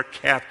they are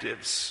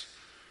captives.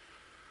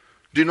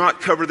 Do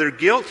not cover their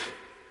guilt,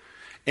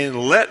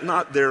 and let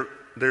not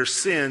their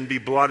sin be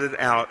blotted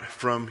out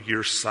from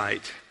your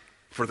sight.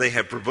 For they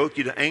have provoked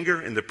you to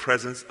anger in the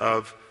presence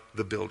of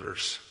the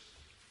builders."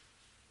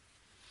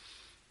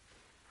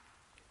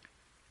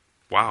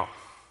 Wow.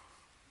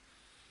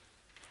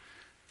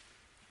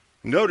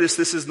 Notice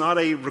this is not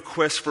a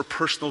request for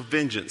personal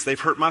vengeance. They've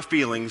hurt my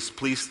feelings.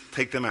 Please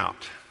take them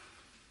out.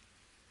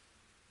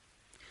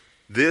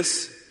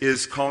 This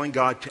is calling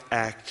God to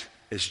act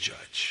as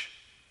judge.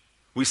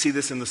 We see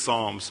this in the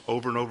Psalms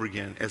over and over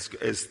again as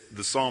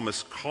the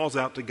psalmist calls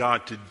out to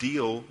God to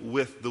deal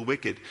with the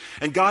wicked.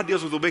 And God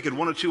deals with the wicked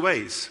one of two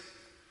ways.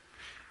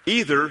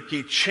 Either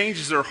he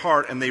changes their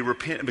heart and they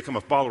repent and become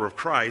a follower of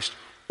Christ,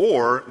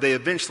 or they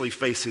eventually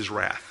face his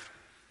wrath.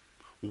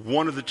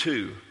 One of the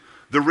two.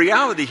 The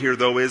reality here,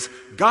 though, is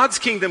God's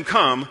kingdom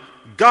come,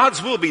 God's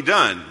will be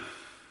done.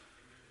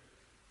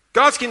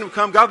 God's kingdom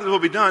come, God's will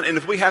be done. And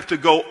if we have to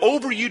go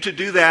over you to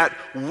do that,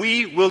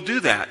 we will do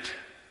that.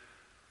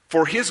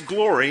 For his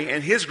glory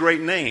and his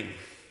great name.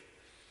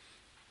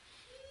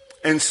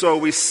 And so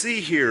we see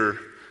here,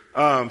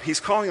 he's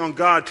calling on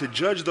God to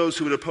judge those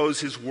who would oppose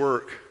his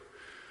work.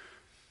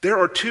 There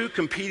are two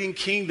competing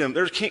kingdoms.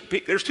 There's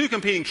two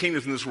competing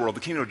kingdoms in this world: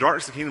 the kingdom of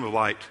darkness, the kingdom of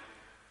light.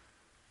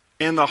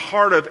 And the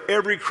heart of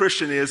every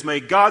Christian is, may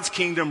God's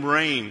kingdom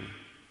reign.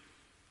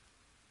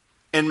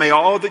 And may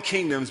all the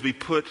kingdoms be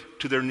put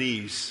to their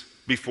knees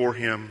before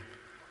him.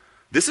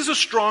 This is a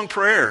strong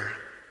prayer.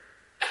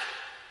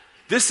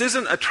 This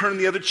isn't a turn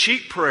the other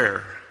cheek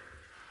prayer.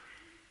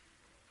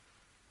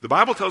 The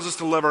Bible tells us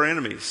to love our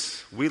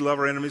enemies. We love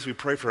our enemies, we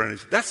pray for our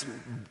enemies. That's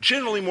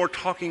generally more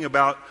talking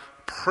about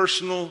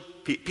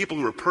people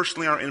who are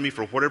personally our enemy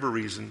for whatever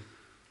reason.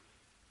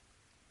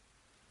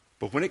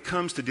 But when it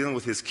comes to dealing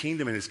with his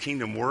kingdom and his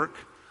kingdom work,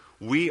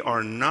 we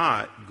are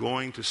not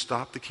going to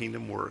stop the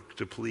kingdom work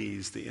to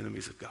please the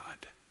enemies of God.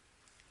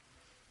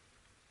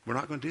 We're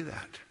not going to do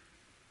that.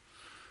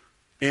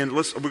 And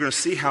we're going to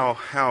see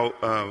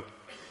how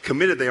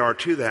committed they are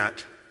to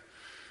that.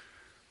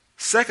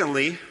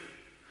 Secondly,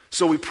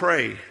 so we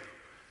pray.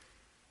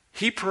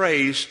 He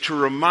prays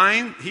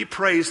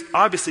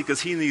obviously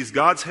because he needs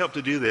God's help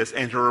to do this,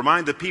 and to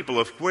remind the people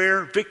of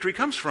where victory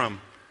comes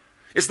from.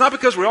 It's not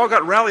because we all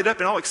got rallied up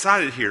and all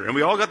excited here and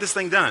we all got this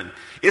thing done.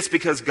 It's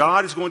because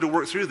God is going to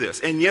work through this.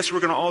 And yes,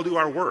 we're going to all do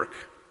our work.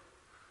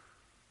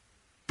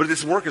 But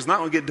this work is not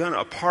going to get done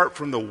apart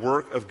from the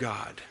work of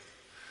God.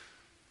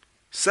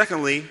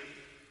 Secondly,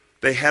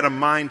 they had a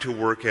mind to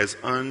work as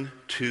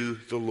unto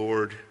the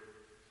Lord.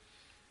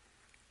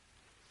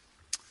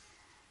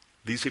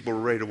 These people were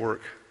ready to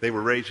work. They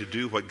were ready to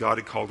do what God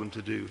had called them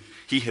to do.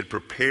 He had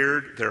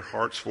prepared their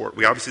hearts for it.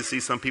 We obviously see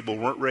some people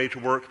weren't ready to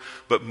work,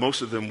 but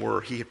most of them were.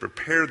 He had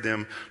prepared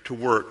them to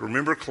work.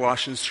 Remember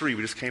Colossians 3.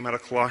 We just came out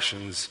of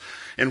Colossians.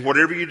 And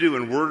whatever you do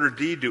in word or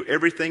deed, do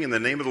everything in the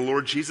name of the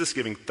Lord Jesus,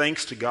 giving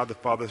thanks to God the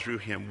Father through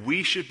him.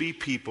 We should be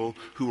people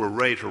who are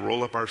ready to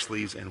roll up our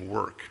sleeves and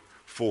work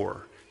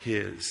for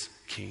his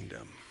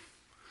kingdom.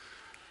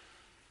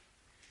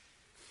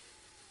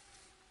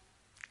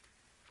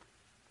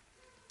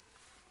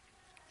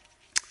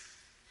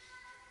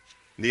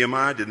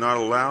 Nehemiah did not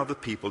allow the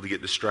people to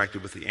get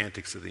distracted with the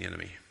antics of the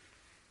enemy,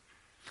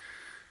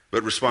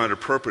 but responded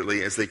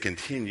appropriately as they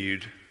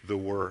continued the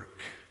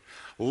work.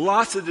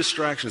 Lots of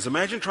distractions.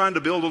 Imagine trying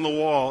to build on the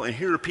wall, and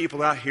here are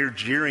people out here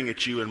jeering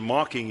at you and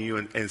mocking you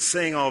and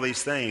saying all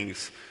these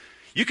things.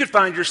 You could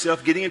find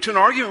yourself getting into an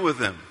argument with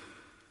them.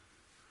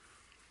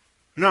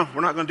 No,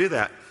 we're not going to do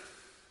that.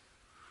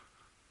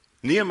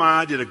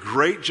 Nehemiah did a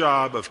great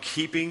job of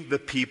keeping the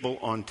people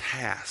on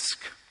task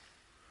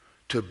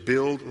to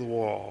build the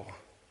wall.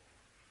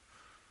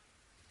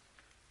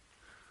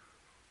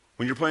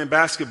 When you're playing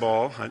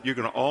basketball, you're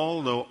going to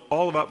all know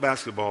all about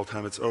basketball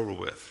time it's over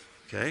with,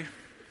 okay?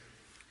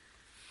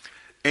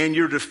 And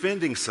you're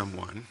defending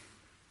someone,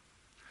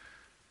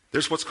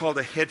 there's what's called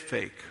a head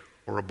fake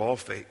or a ball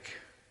fake.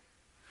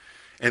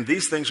 And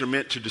these things are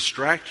meant to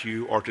distract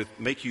you or to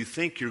make you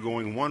think you're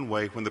going one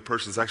way when the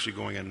person's actually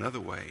going another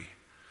way.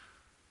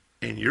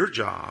 And your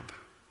job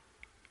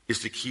is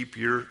to keep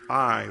your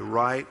eye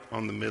right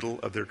on the middle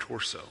of their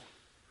torso.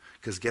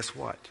 Because guess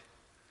what?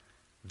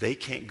 They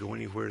can't go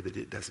anywhere that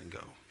it doesn't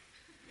go.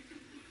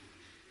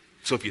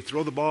 So if you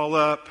throw the ball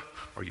up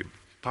or you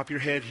pop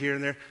your head here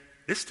and there,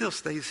 it still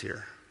stays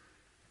here.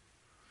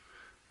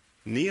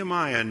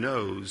 Nehemiah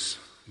knows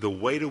the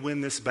way to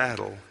win this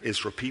battle is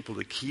for people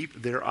to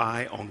keep their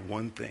eye on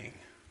one thing: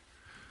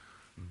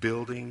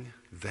 building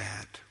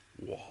that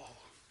wall.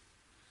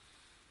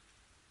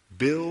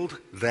 Build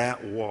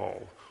that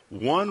wall.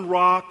 One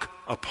rock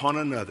upon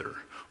another.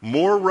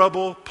 More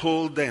rubble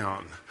pulled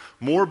down.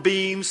 More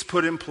beams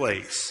put in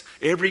place.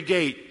 Every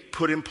gate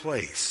put in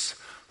place.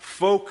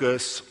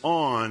 Focus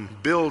on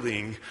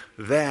building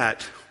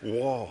that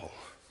wall.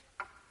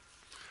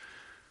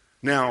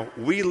 Now,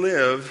 we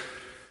live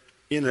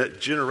in a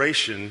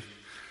generation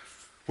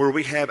where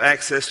we have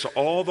access to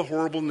all the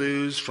horrible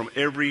news from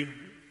every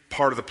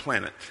part of the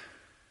planet.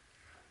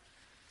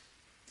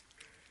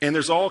 And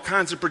there's all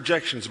kinds of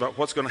projections about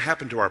what's going to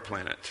happen to our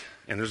planet.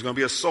 And there's going to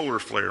be a solar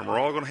flare, and we're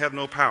all going to have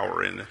no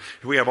power. And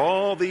we have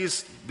all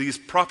these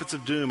prophets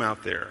of doom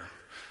out there.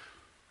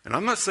 And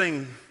I'm not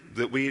saying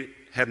that we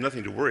have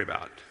nothing to worry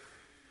about.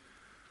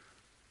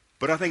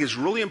 But I think it's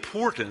really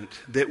important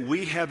that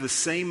we have the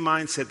same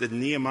mindset that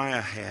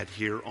Nehemiah had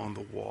here on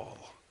the wall.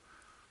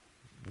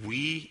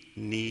 We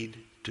need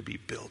to be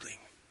building.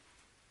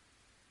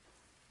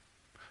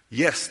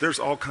 Yes, there's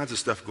all kinds of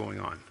stuff going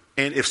on.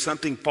 And if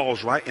something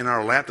falls right in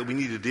our lap that we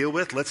need to deal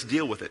with, let's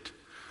deal with it.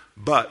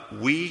 But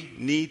we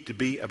need to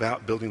be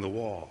about building the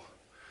wall.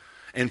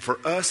 And for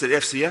us at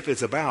FCF,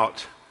 it's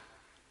about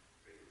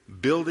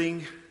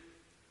building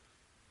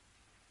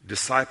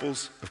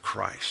disciples of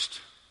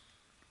Christ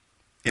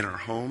in our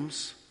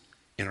homes,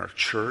 in our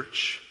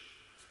church,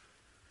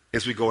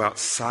 as we go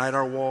outside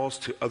our walls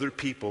to other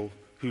people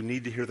who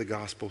need to hear the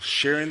gospel,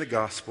 sharing the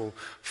gospel,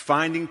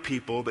 finding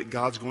people that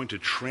God's going to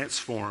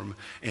transform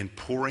and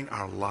pouring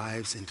our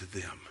lives into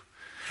them.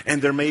 And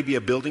there may be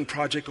a building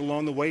project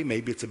along the way.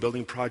 Maybe it's a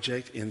building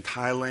project in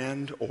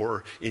Thailand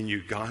or in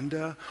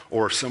Uganda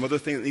or some other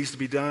thing that needs to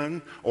be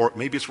done. Or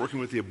maybe it's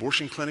working with the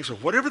abortion clinics or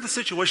whatever the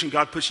situation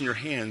God puts in your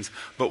hands.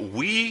 But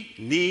we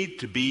need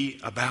to be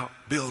about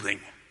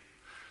building.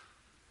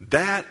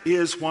 That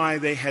is why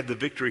they had the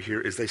victory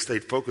here, is they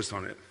stayed focused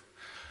on it.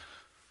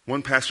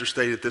 One pastor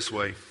stated it this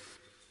way,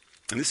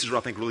 and this is, I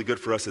think, really good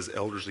for us as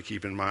elders to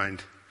keep in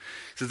mind.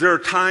 He says, there are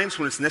times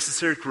when it's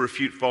necessary to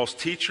refute false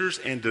teachers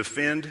and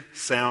defend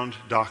sound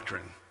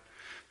doctrine.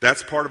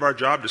 That's part of our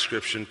job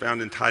description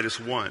found in Titus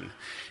 1.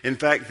 In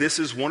fact, this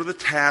is one of the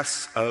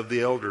tasks of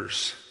the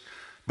elders.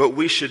 But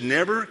we should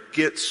never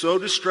get so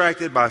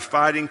distracted by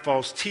fighting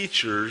false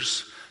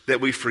teachers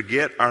that we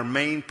forget our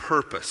main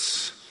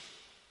purpose,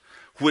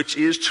 which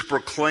is to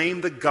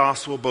proclaim the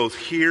gospel both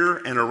here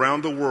and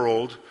around the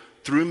world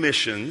through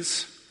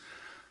missions.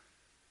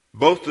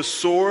 Both the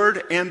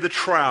sword and the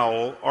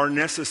trowel are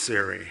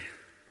necessary.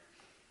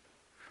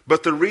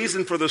 But the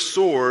reason for the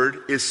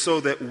sword is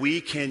so that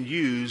we can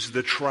use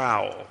the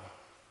trowel.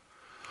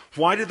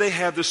 Why did they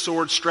have the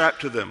sword strapped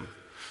to them?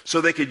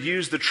 So they could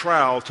use the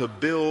trowel to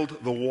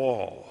build the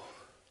wall.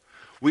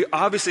 We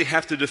obviously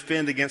have to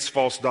defend against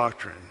false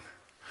doctrine.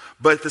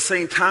 But at the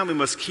same time, we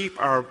must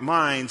keep our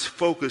minds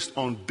focused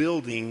on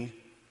building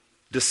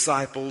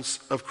disciples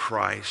of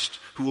Christ,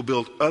 who will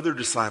build other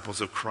disciples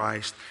of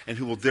Christ, and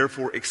who will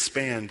therefore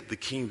expand the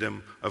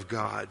kingdom of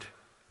God.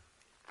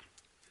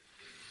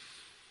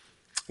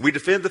 We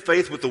defend the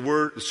faith with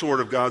the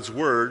sword of God's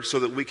word so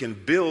that we can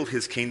build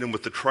his kingdom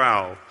with the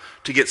trowel.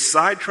 To get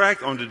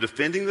sidetracked onto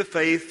defending the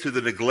faith to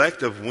the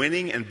neglect of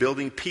winning and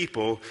building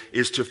people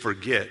is to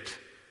forget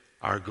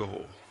our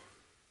goal.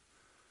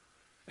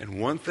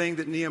 And one thing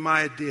that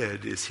Nehemiah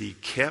did is he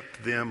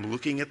kept them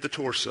looking at the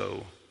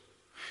torso.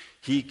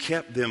 He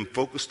kept them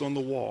focused on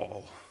the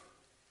wall.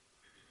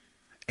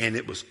 And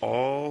it was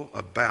all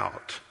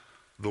about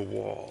the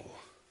wall.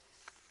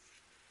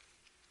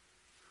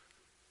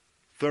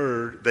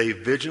 Third, they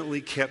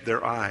vigilantly kept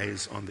their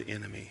eyes on the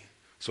enemy.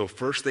 So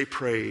first they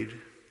prayed.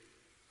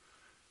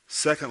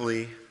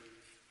 Secondly,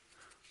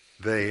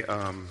 this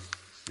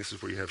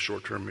is where you have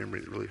short-term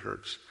memory that really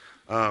hurts.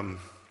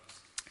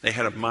 They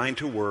had a mind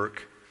to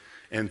work.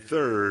 And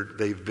third,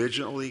 they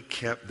vigilantly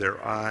kept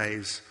their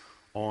eyes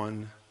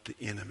on the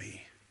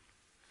enemy.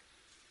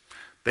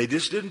 They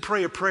just didn't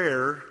pray a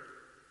prayer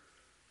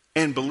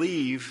and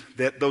believe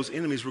that those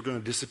enemies were going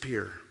to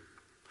disappear.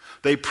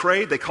 They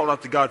prayed, they called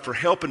out to God for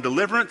help and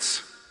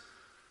deliverance,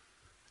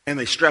 and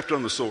they strapped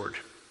on the sword.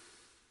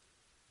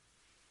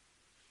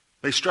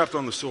 They strapped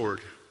on the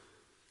sword.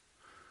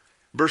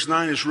 Verse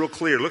 9 is real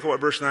clear. Look at what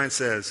verse 9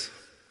 says.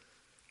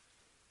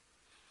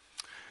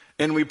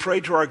 And we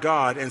prayed to our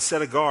God and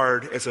set a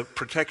guard as a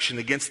protection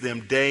against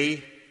them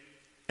day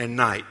and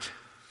night.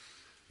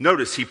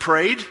 Notice, he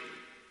prayed,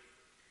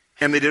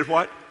 and they did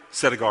what?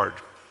 Set a guard.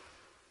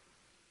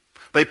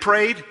 They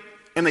prayed,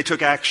 and they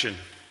took action.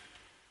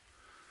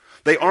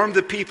 They armed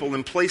the people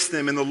and placed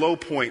them in the low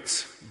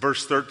points,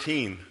 verse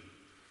 13.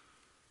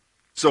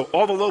 So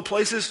all the low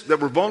places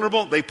that were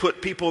vulnerable, they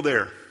put people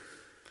there.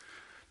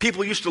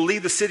 People used to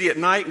leave the city at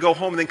night and go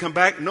home and then come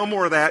back. No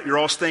more of that. You're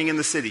all staying in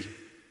the city.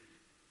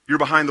 You're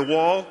behind the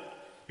wall.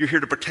 You're here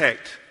to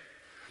protect.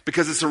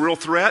 Because it's a real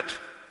threat.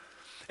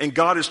 And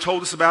God has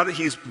told us about it.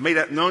 He's made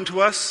that known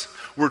to us.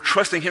 We're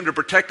trusting him to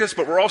protect us,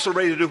 but we're also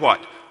ready to do what?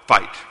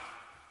 Fight.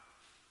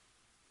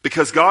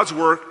 Because God's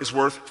work is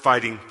worth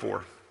fighting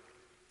for.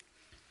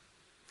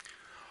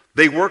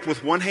 They worked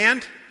with one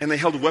hand and they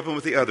held a weapon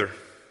with the other.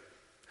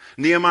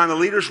 Nehemiah and the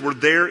leaders were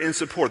there in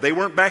support. They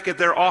weren't back at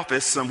their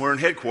office somewhere in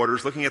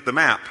headquarters looking at the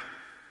map.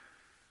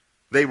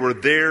 They were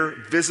there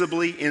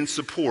visibly in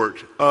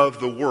support of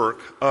the work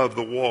of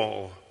the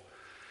wall.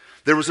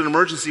 There was an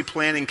emergency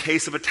plan in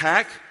case of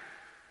attack.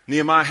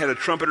 Nehemiah had a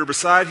trumpeter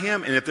beside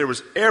him, and if there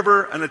was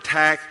ever an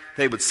attack,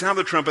 they would sound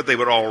the trumpet, they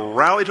would all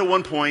rally to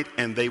one point,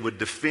 and they would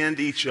defend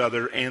each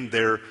other and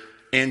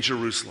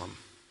Jerusalem.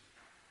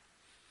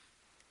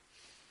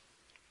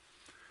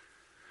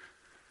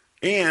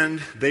 And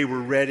they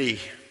were ready.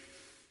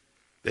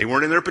 They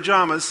weren't in their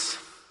pajamas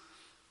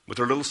with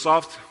their little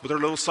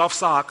soft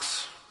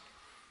socks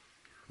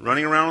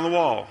running around on the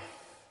wall.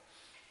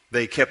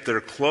 They kept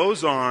their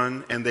clothes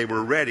on and they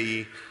were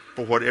ready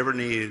for whatever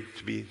needed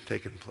to be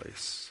taking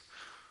place.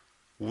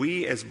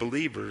 We as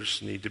believers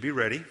need to be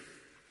ready.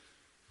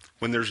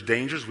 When there's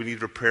dangers, we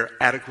need to prepare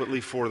adequately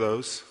for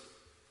those.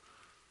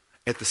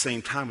 At the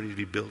same time, we need to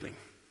be building.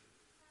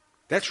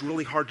 That's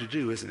really hard to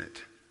do, isn't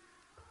it?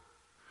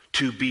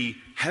 To be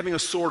having a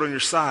sword on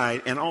your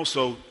side and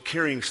also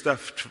carrying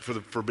stuff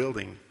for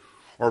building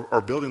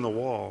or building the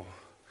wall.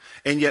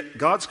 And yet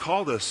God's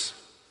called us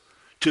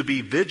to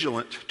be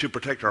vigilant to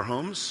protect our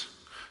homes,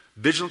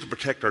 vigilant to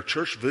protect our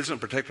church,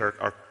 vigilant to protect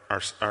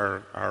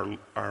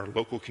our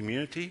local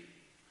community.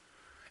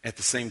 At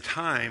the same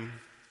time,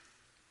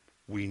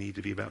 we need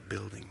to be about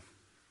building,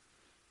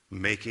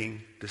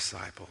 making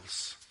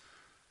disciples,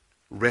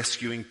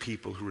 rescuing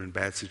people who are in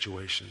bad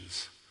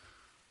situations,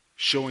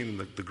 showing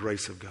them the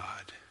grace of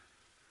God.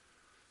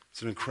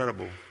 It's an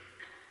incredible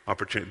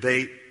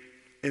opportunity.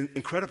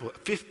 Incredible.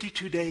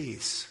 52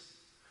 days.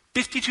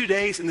 52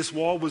 days and this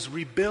wall was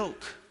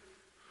rebuilt.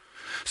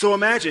 So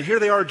imagine, here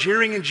they are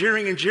jeering and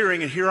jeering and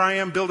jeering, and here I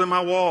am building my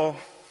wall.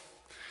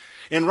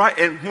 And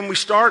when we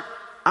start,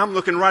 I'm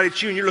looking right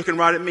at you and you're looking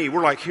right at me.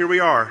 We're like, here we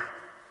are.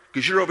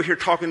 Because you're over here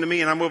talking to me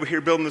and I'm over here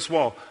building this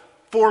wall.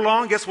 For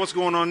long, guess what's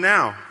going on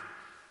now?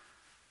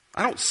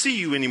 I don't see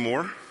you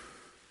anymore.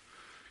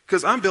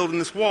 Because I'm building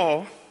this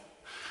wall.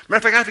 Matter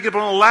of fact, I have to get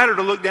up on a ladder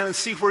to look down and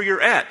see where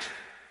you're at.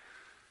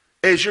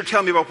 As you're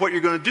telling me about what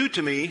you're going to do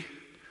to me,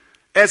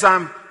 as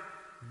I'm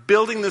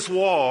building this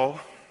wall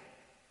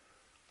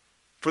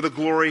for the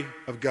glory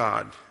of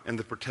God and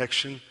the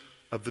protection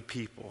of the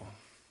people.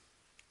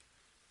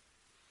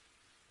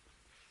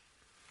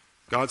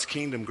 God's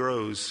kingdom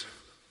grows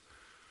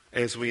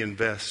as we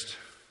invest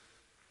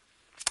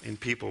in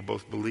people,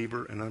 both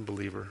believer and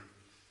unbeliever.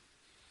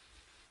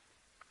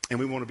 And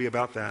we want to be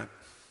about that.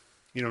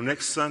 You know,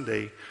 next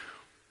Sunday,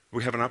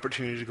 we have an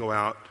opportunity to go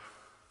out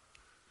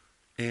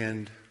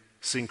and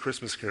sing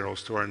Christmas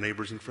carols to our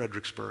neighbors in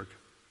Fredericksburg.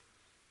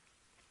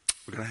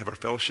 We're going to have our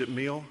fellowship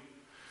meal.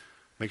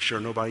 Make sure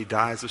nobody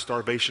dies of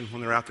starvation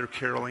when they're out there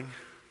caroling.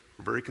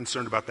 We're very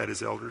concerned about that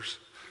as elders.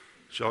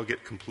 So y'all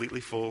get completely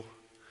full.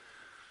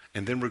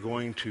 And then we're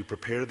going to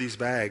prepare these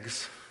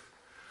bags,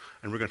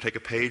 and we're going to take a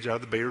page out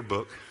of the Bayard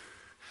book.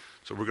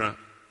 So we're going to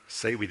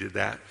say we did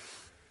that,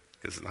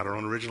 because it's not our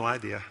own original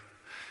idea.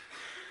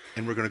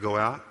 And we're going to go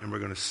out and we're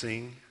going to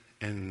sing,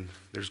 and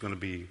there's going to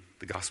be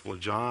the Gospel of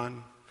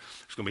John.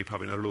 There's going to be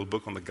probably another little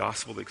book on the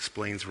gospel that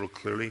explains real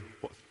clearly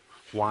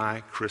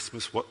why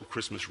Christmas, what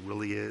Christmas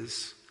really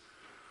is,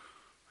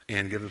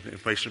 and give them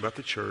information about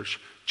the church,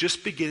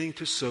 just beginning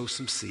to sow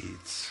some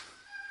seeds.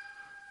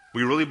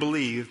 We really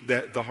believe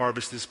that the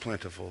harvest is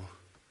plentiful,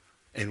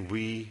 and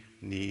we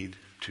need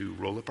to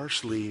roll up our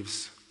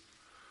sleeves.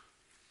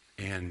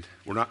 And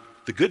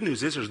the good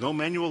news is there's no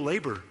manual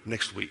labor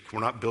next week.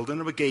 We're not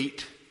building a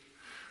gate.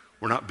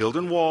 We're not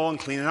building wall and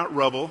cleaning out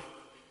rubble,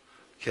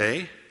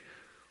 okay?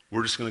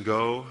 We're just going to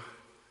go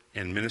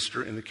and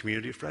minister in the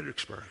community of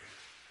Fredericksburg.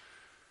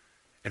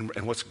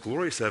 And what's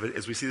glorious of it,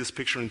 as we see this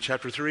picture in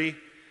chapter 3,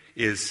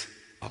 is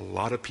a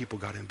lot of people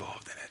got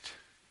involved in it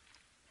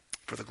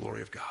for the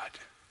glory of God.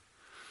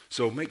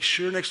 So make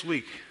sure next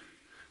week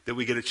that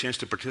we get a chance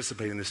to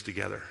participate in this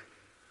together.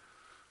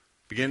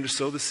 Begin to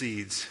sow the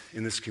seeds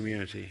in this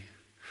community.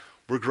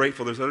 We're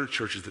grateful there's other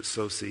churches that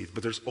sow seeds,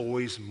 but there's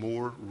always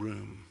more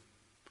room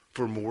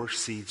for more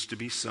seeds to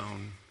be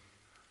sown,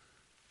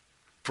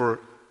 for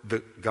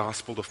the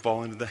gospel to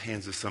fall into the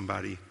hands of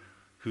somebody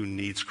who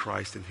needs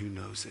Christ and who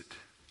knows it.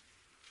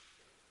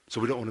 So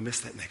we don't want to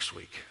miss that next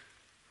week.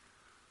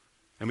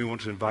 And we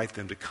want to invite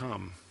them to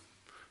come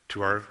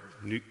to our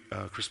new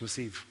Christmas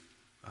Eve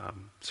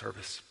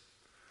service.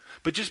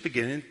 But just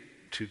beginning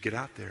to get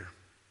out there.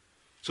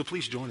 So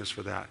please join us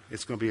for that.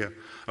 It's going to be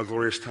a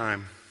glorious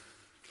time.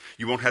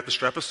 You won't have to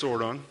strap a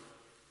sword on.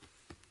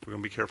 We're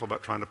going to be careful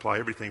about trying to apply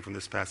everything from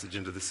this passage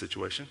into this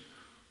situation.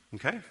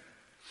 Okay?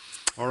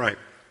 All right.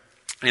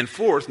 And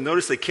fourth,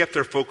 notice they kept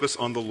their focus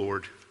on the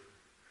Lord.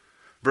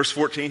 Verse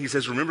 14, he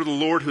says, remember the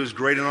Lord who is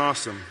great and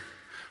awesome.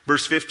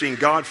 Verse 15,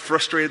 God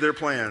frustrated their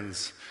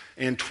plans.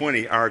 And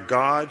 20, our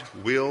God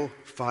will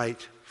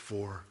fight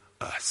for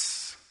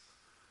us.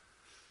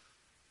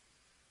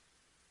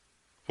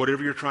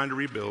 Whatever you're trying to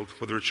rebuild,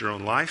 whether it's your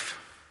own life,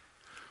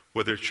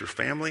 whether it's your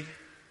family,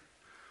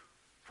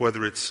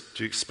 whether it's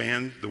to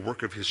expand the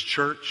work of his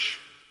church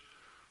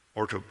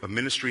or to a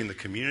ministry in the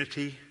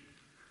community,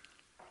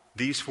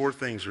 these four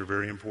things are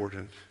very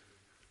important.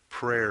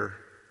 Prayer,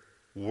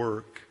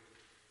 work,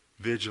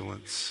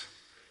 vigilance,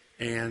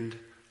 and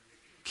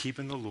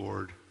keeping the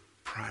Lord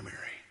primary.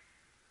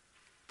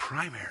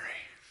 Primary.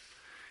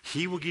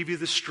 He will give you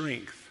the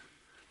strength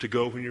to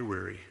go when you're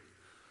weary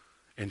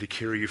and to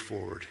carry you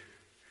forward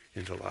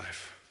into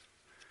life.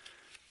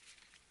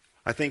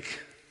 I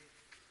think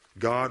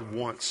God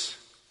wants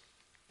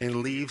and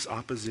leaves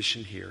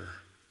opposition here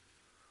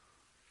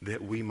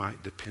that we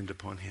might depend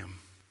upon him,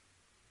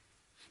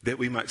 that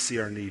we might see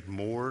our need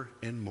more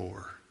and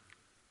more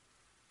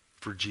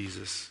for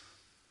Jesus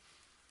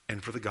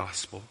and for the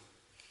gospel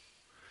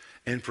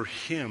and for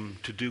him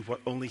to do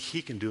what only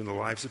he can do in the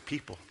lives of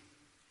people.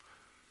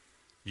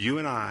 You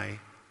and I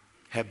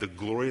have the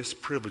glorious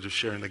privilege of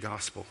sharing the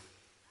gospel,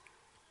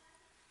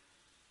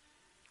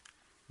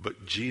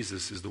 but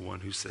Jesus is the one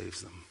who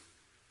saves them.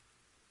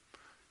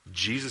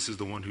 Jesus is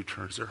the one who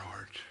turns their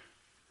heart.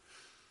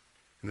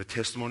 In the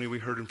testimony we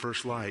heard in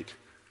First Light,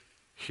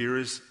 here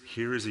is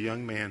a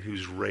young man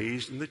who's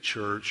raised in the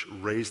church,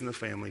 raised in the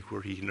family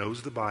where he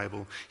knows the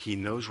Bible, he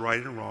knows right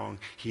and wrong,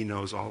 he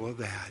knows all of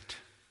that,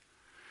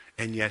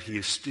 and yet he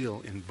is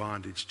still in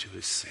bondage to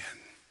his sin.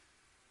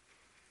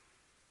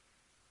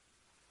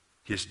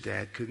 His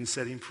dad couldn't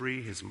set him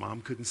free, his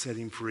mom couldn't set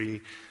him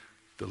free,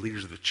 the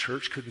leaders of the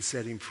church couldn't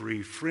set him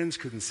free, friends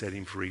couldn't set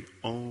him free,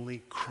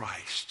 only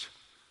Christ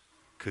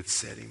could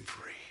set him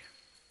free.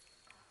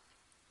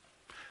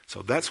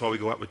 So that's why we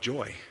go out with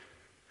joy.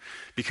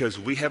 Because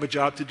we have a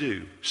job to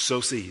do, sow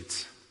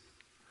seeds.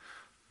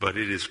 But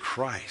it is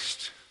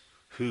Christ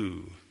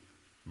who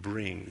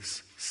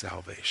brings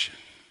salvation.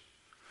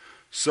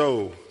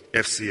 So,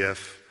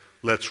 FCF,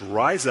 let's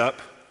rise up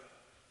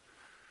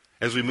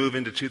as we move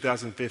into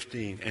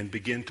 2015 and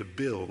begin to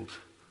build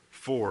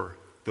for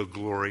the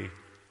glory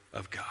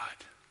of God.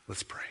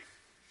 Let's pray.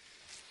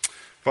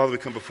 Father, we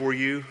come before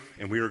you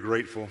and we are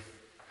grateful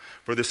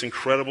for this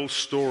incredible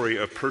story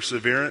of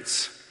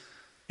perseverance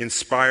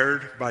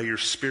inspired by your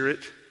Spirit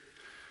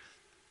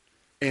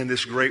and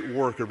this great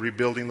work of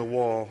rebuilding the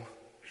wall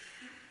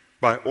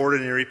by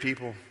ordinary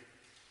people.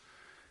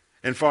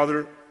 And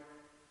Father,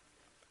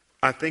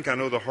 I think I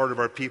know the heart of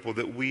our people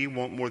that we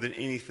want more than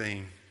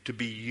anything to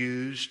be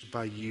used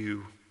by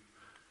you.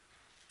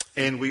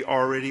 And we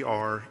already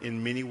are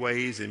in many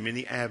ways, in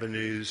many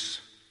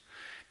avenues.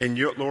 And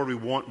yet, Lord, we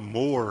want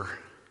more.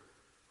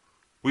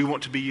 We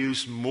want to be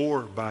used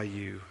more by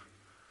you.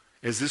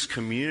 As this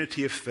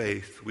community of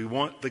faith, we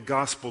want the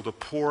gospel to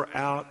pour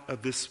out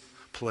of this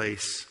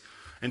place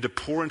and to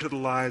pour into the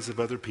lives of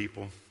other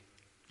people.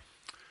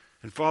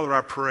 And Father,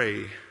 I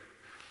pray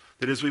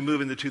that as we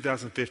move into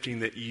 2015,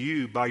 that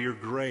you, by your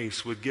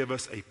grace, would give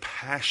us a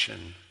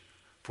passion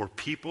for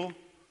people,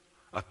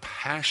 a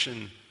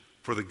passion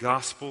for the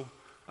gospel,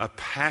 a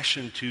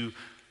passion to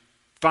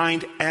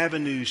find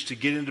avenues to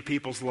get into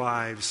people's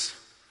lives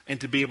and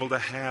to be able to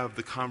have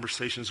the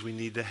conversations we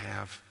need to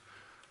have.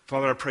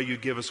 Father, I pray you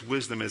give us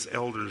wisdom as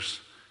elders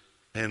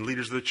and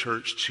leaders of the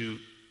church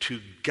to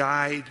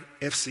guide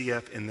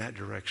FCF in that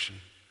direction.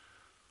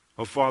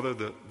 Oh, Father,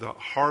 the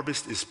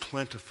harvest is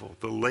plentiful.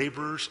 The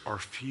laborers are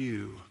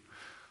few.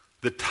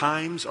 The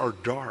times are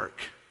dark.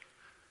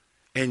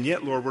 And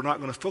yet, Lord, we're not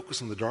going to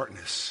focus on the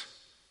darkness.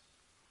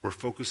 We're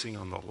focusing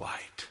on the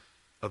light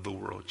of the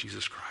world,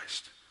 Jesus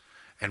Christ.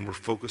 And we're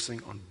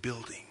focusing on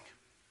building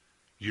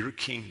your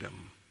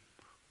kingdom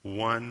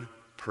one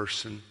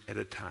person at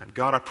a time.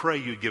 God, I pray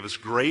you give us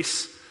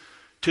grace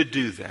to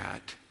do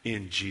that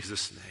in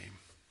Jesus' name.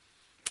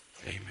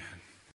 Amen.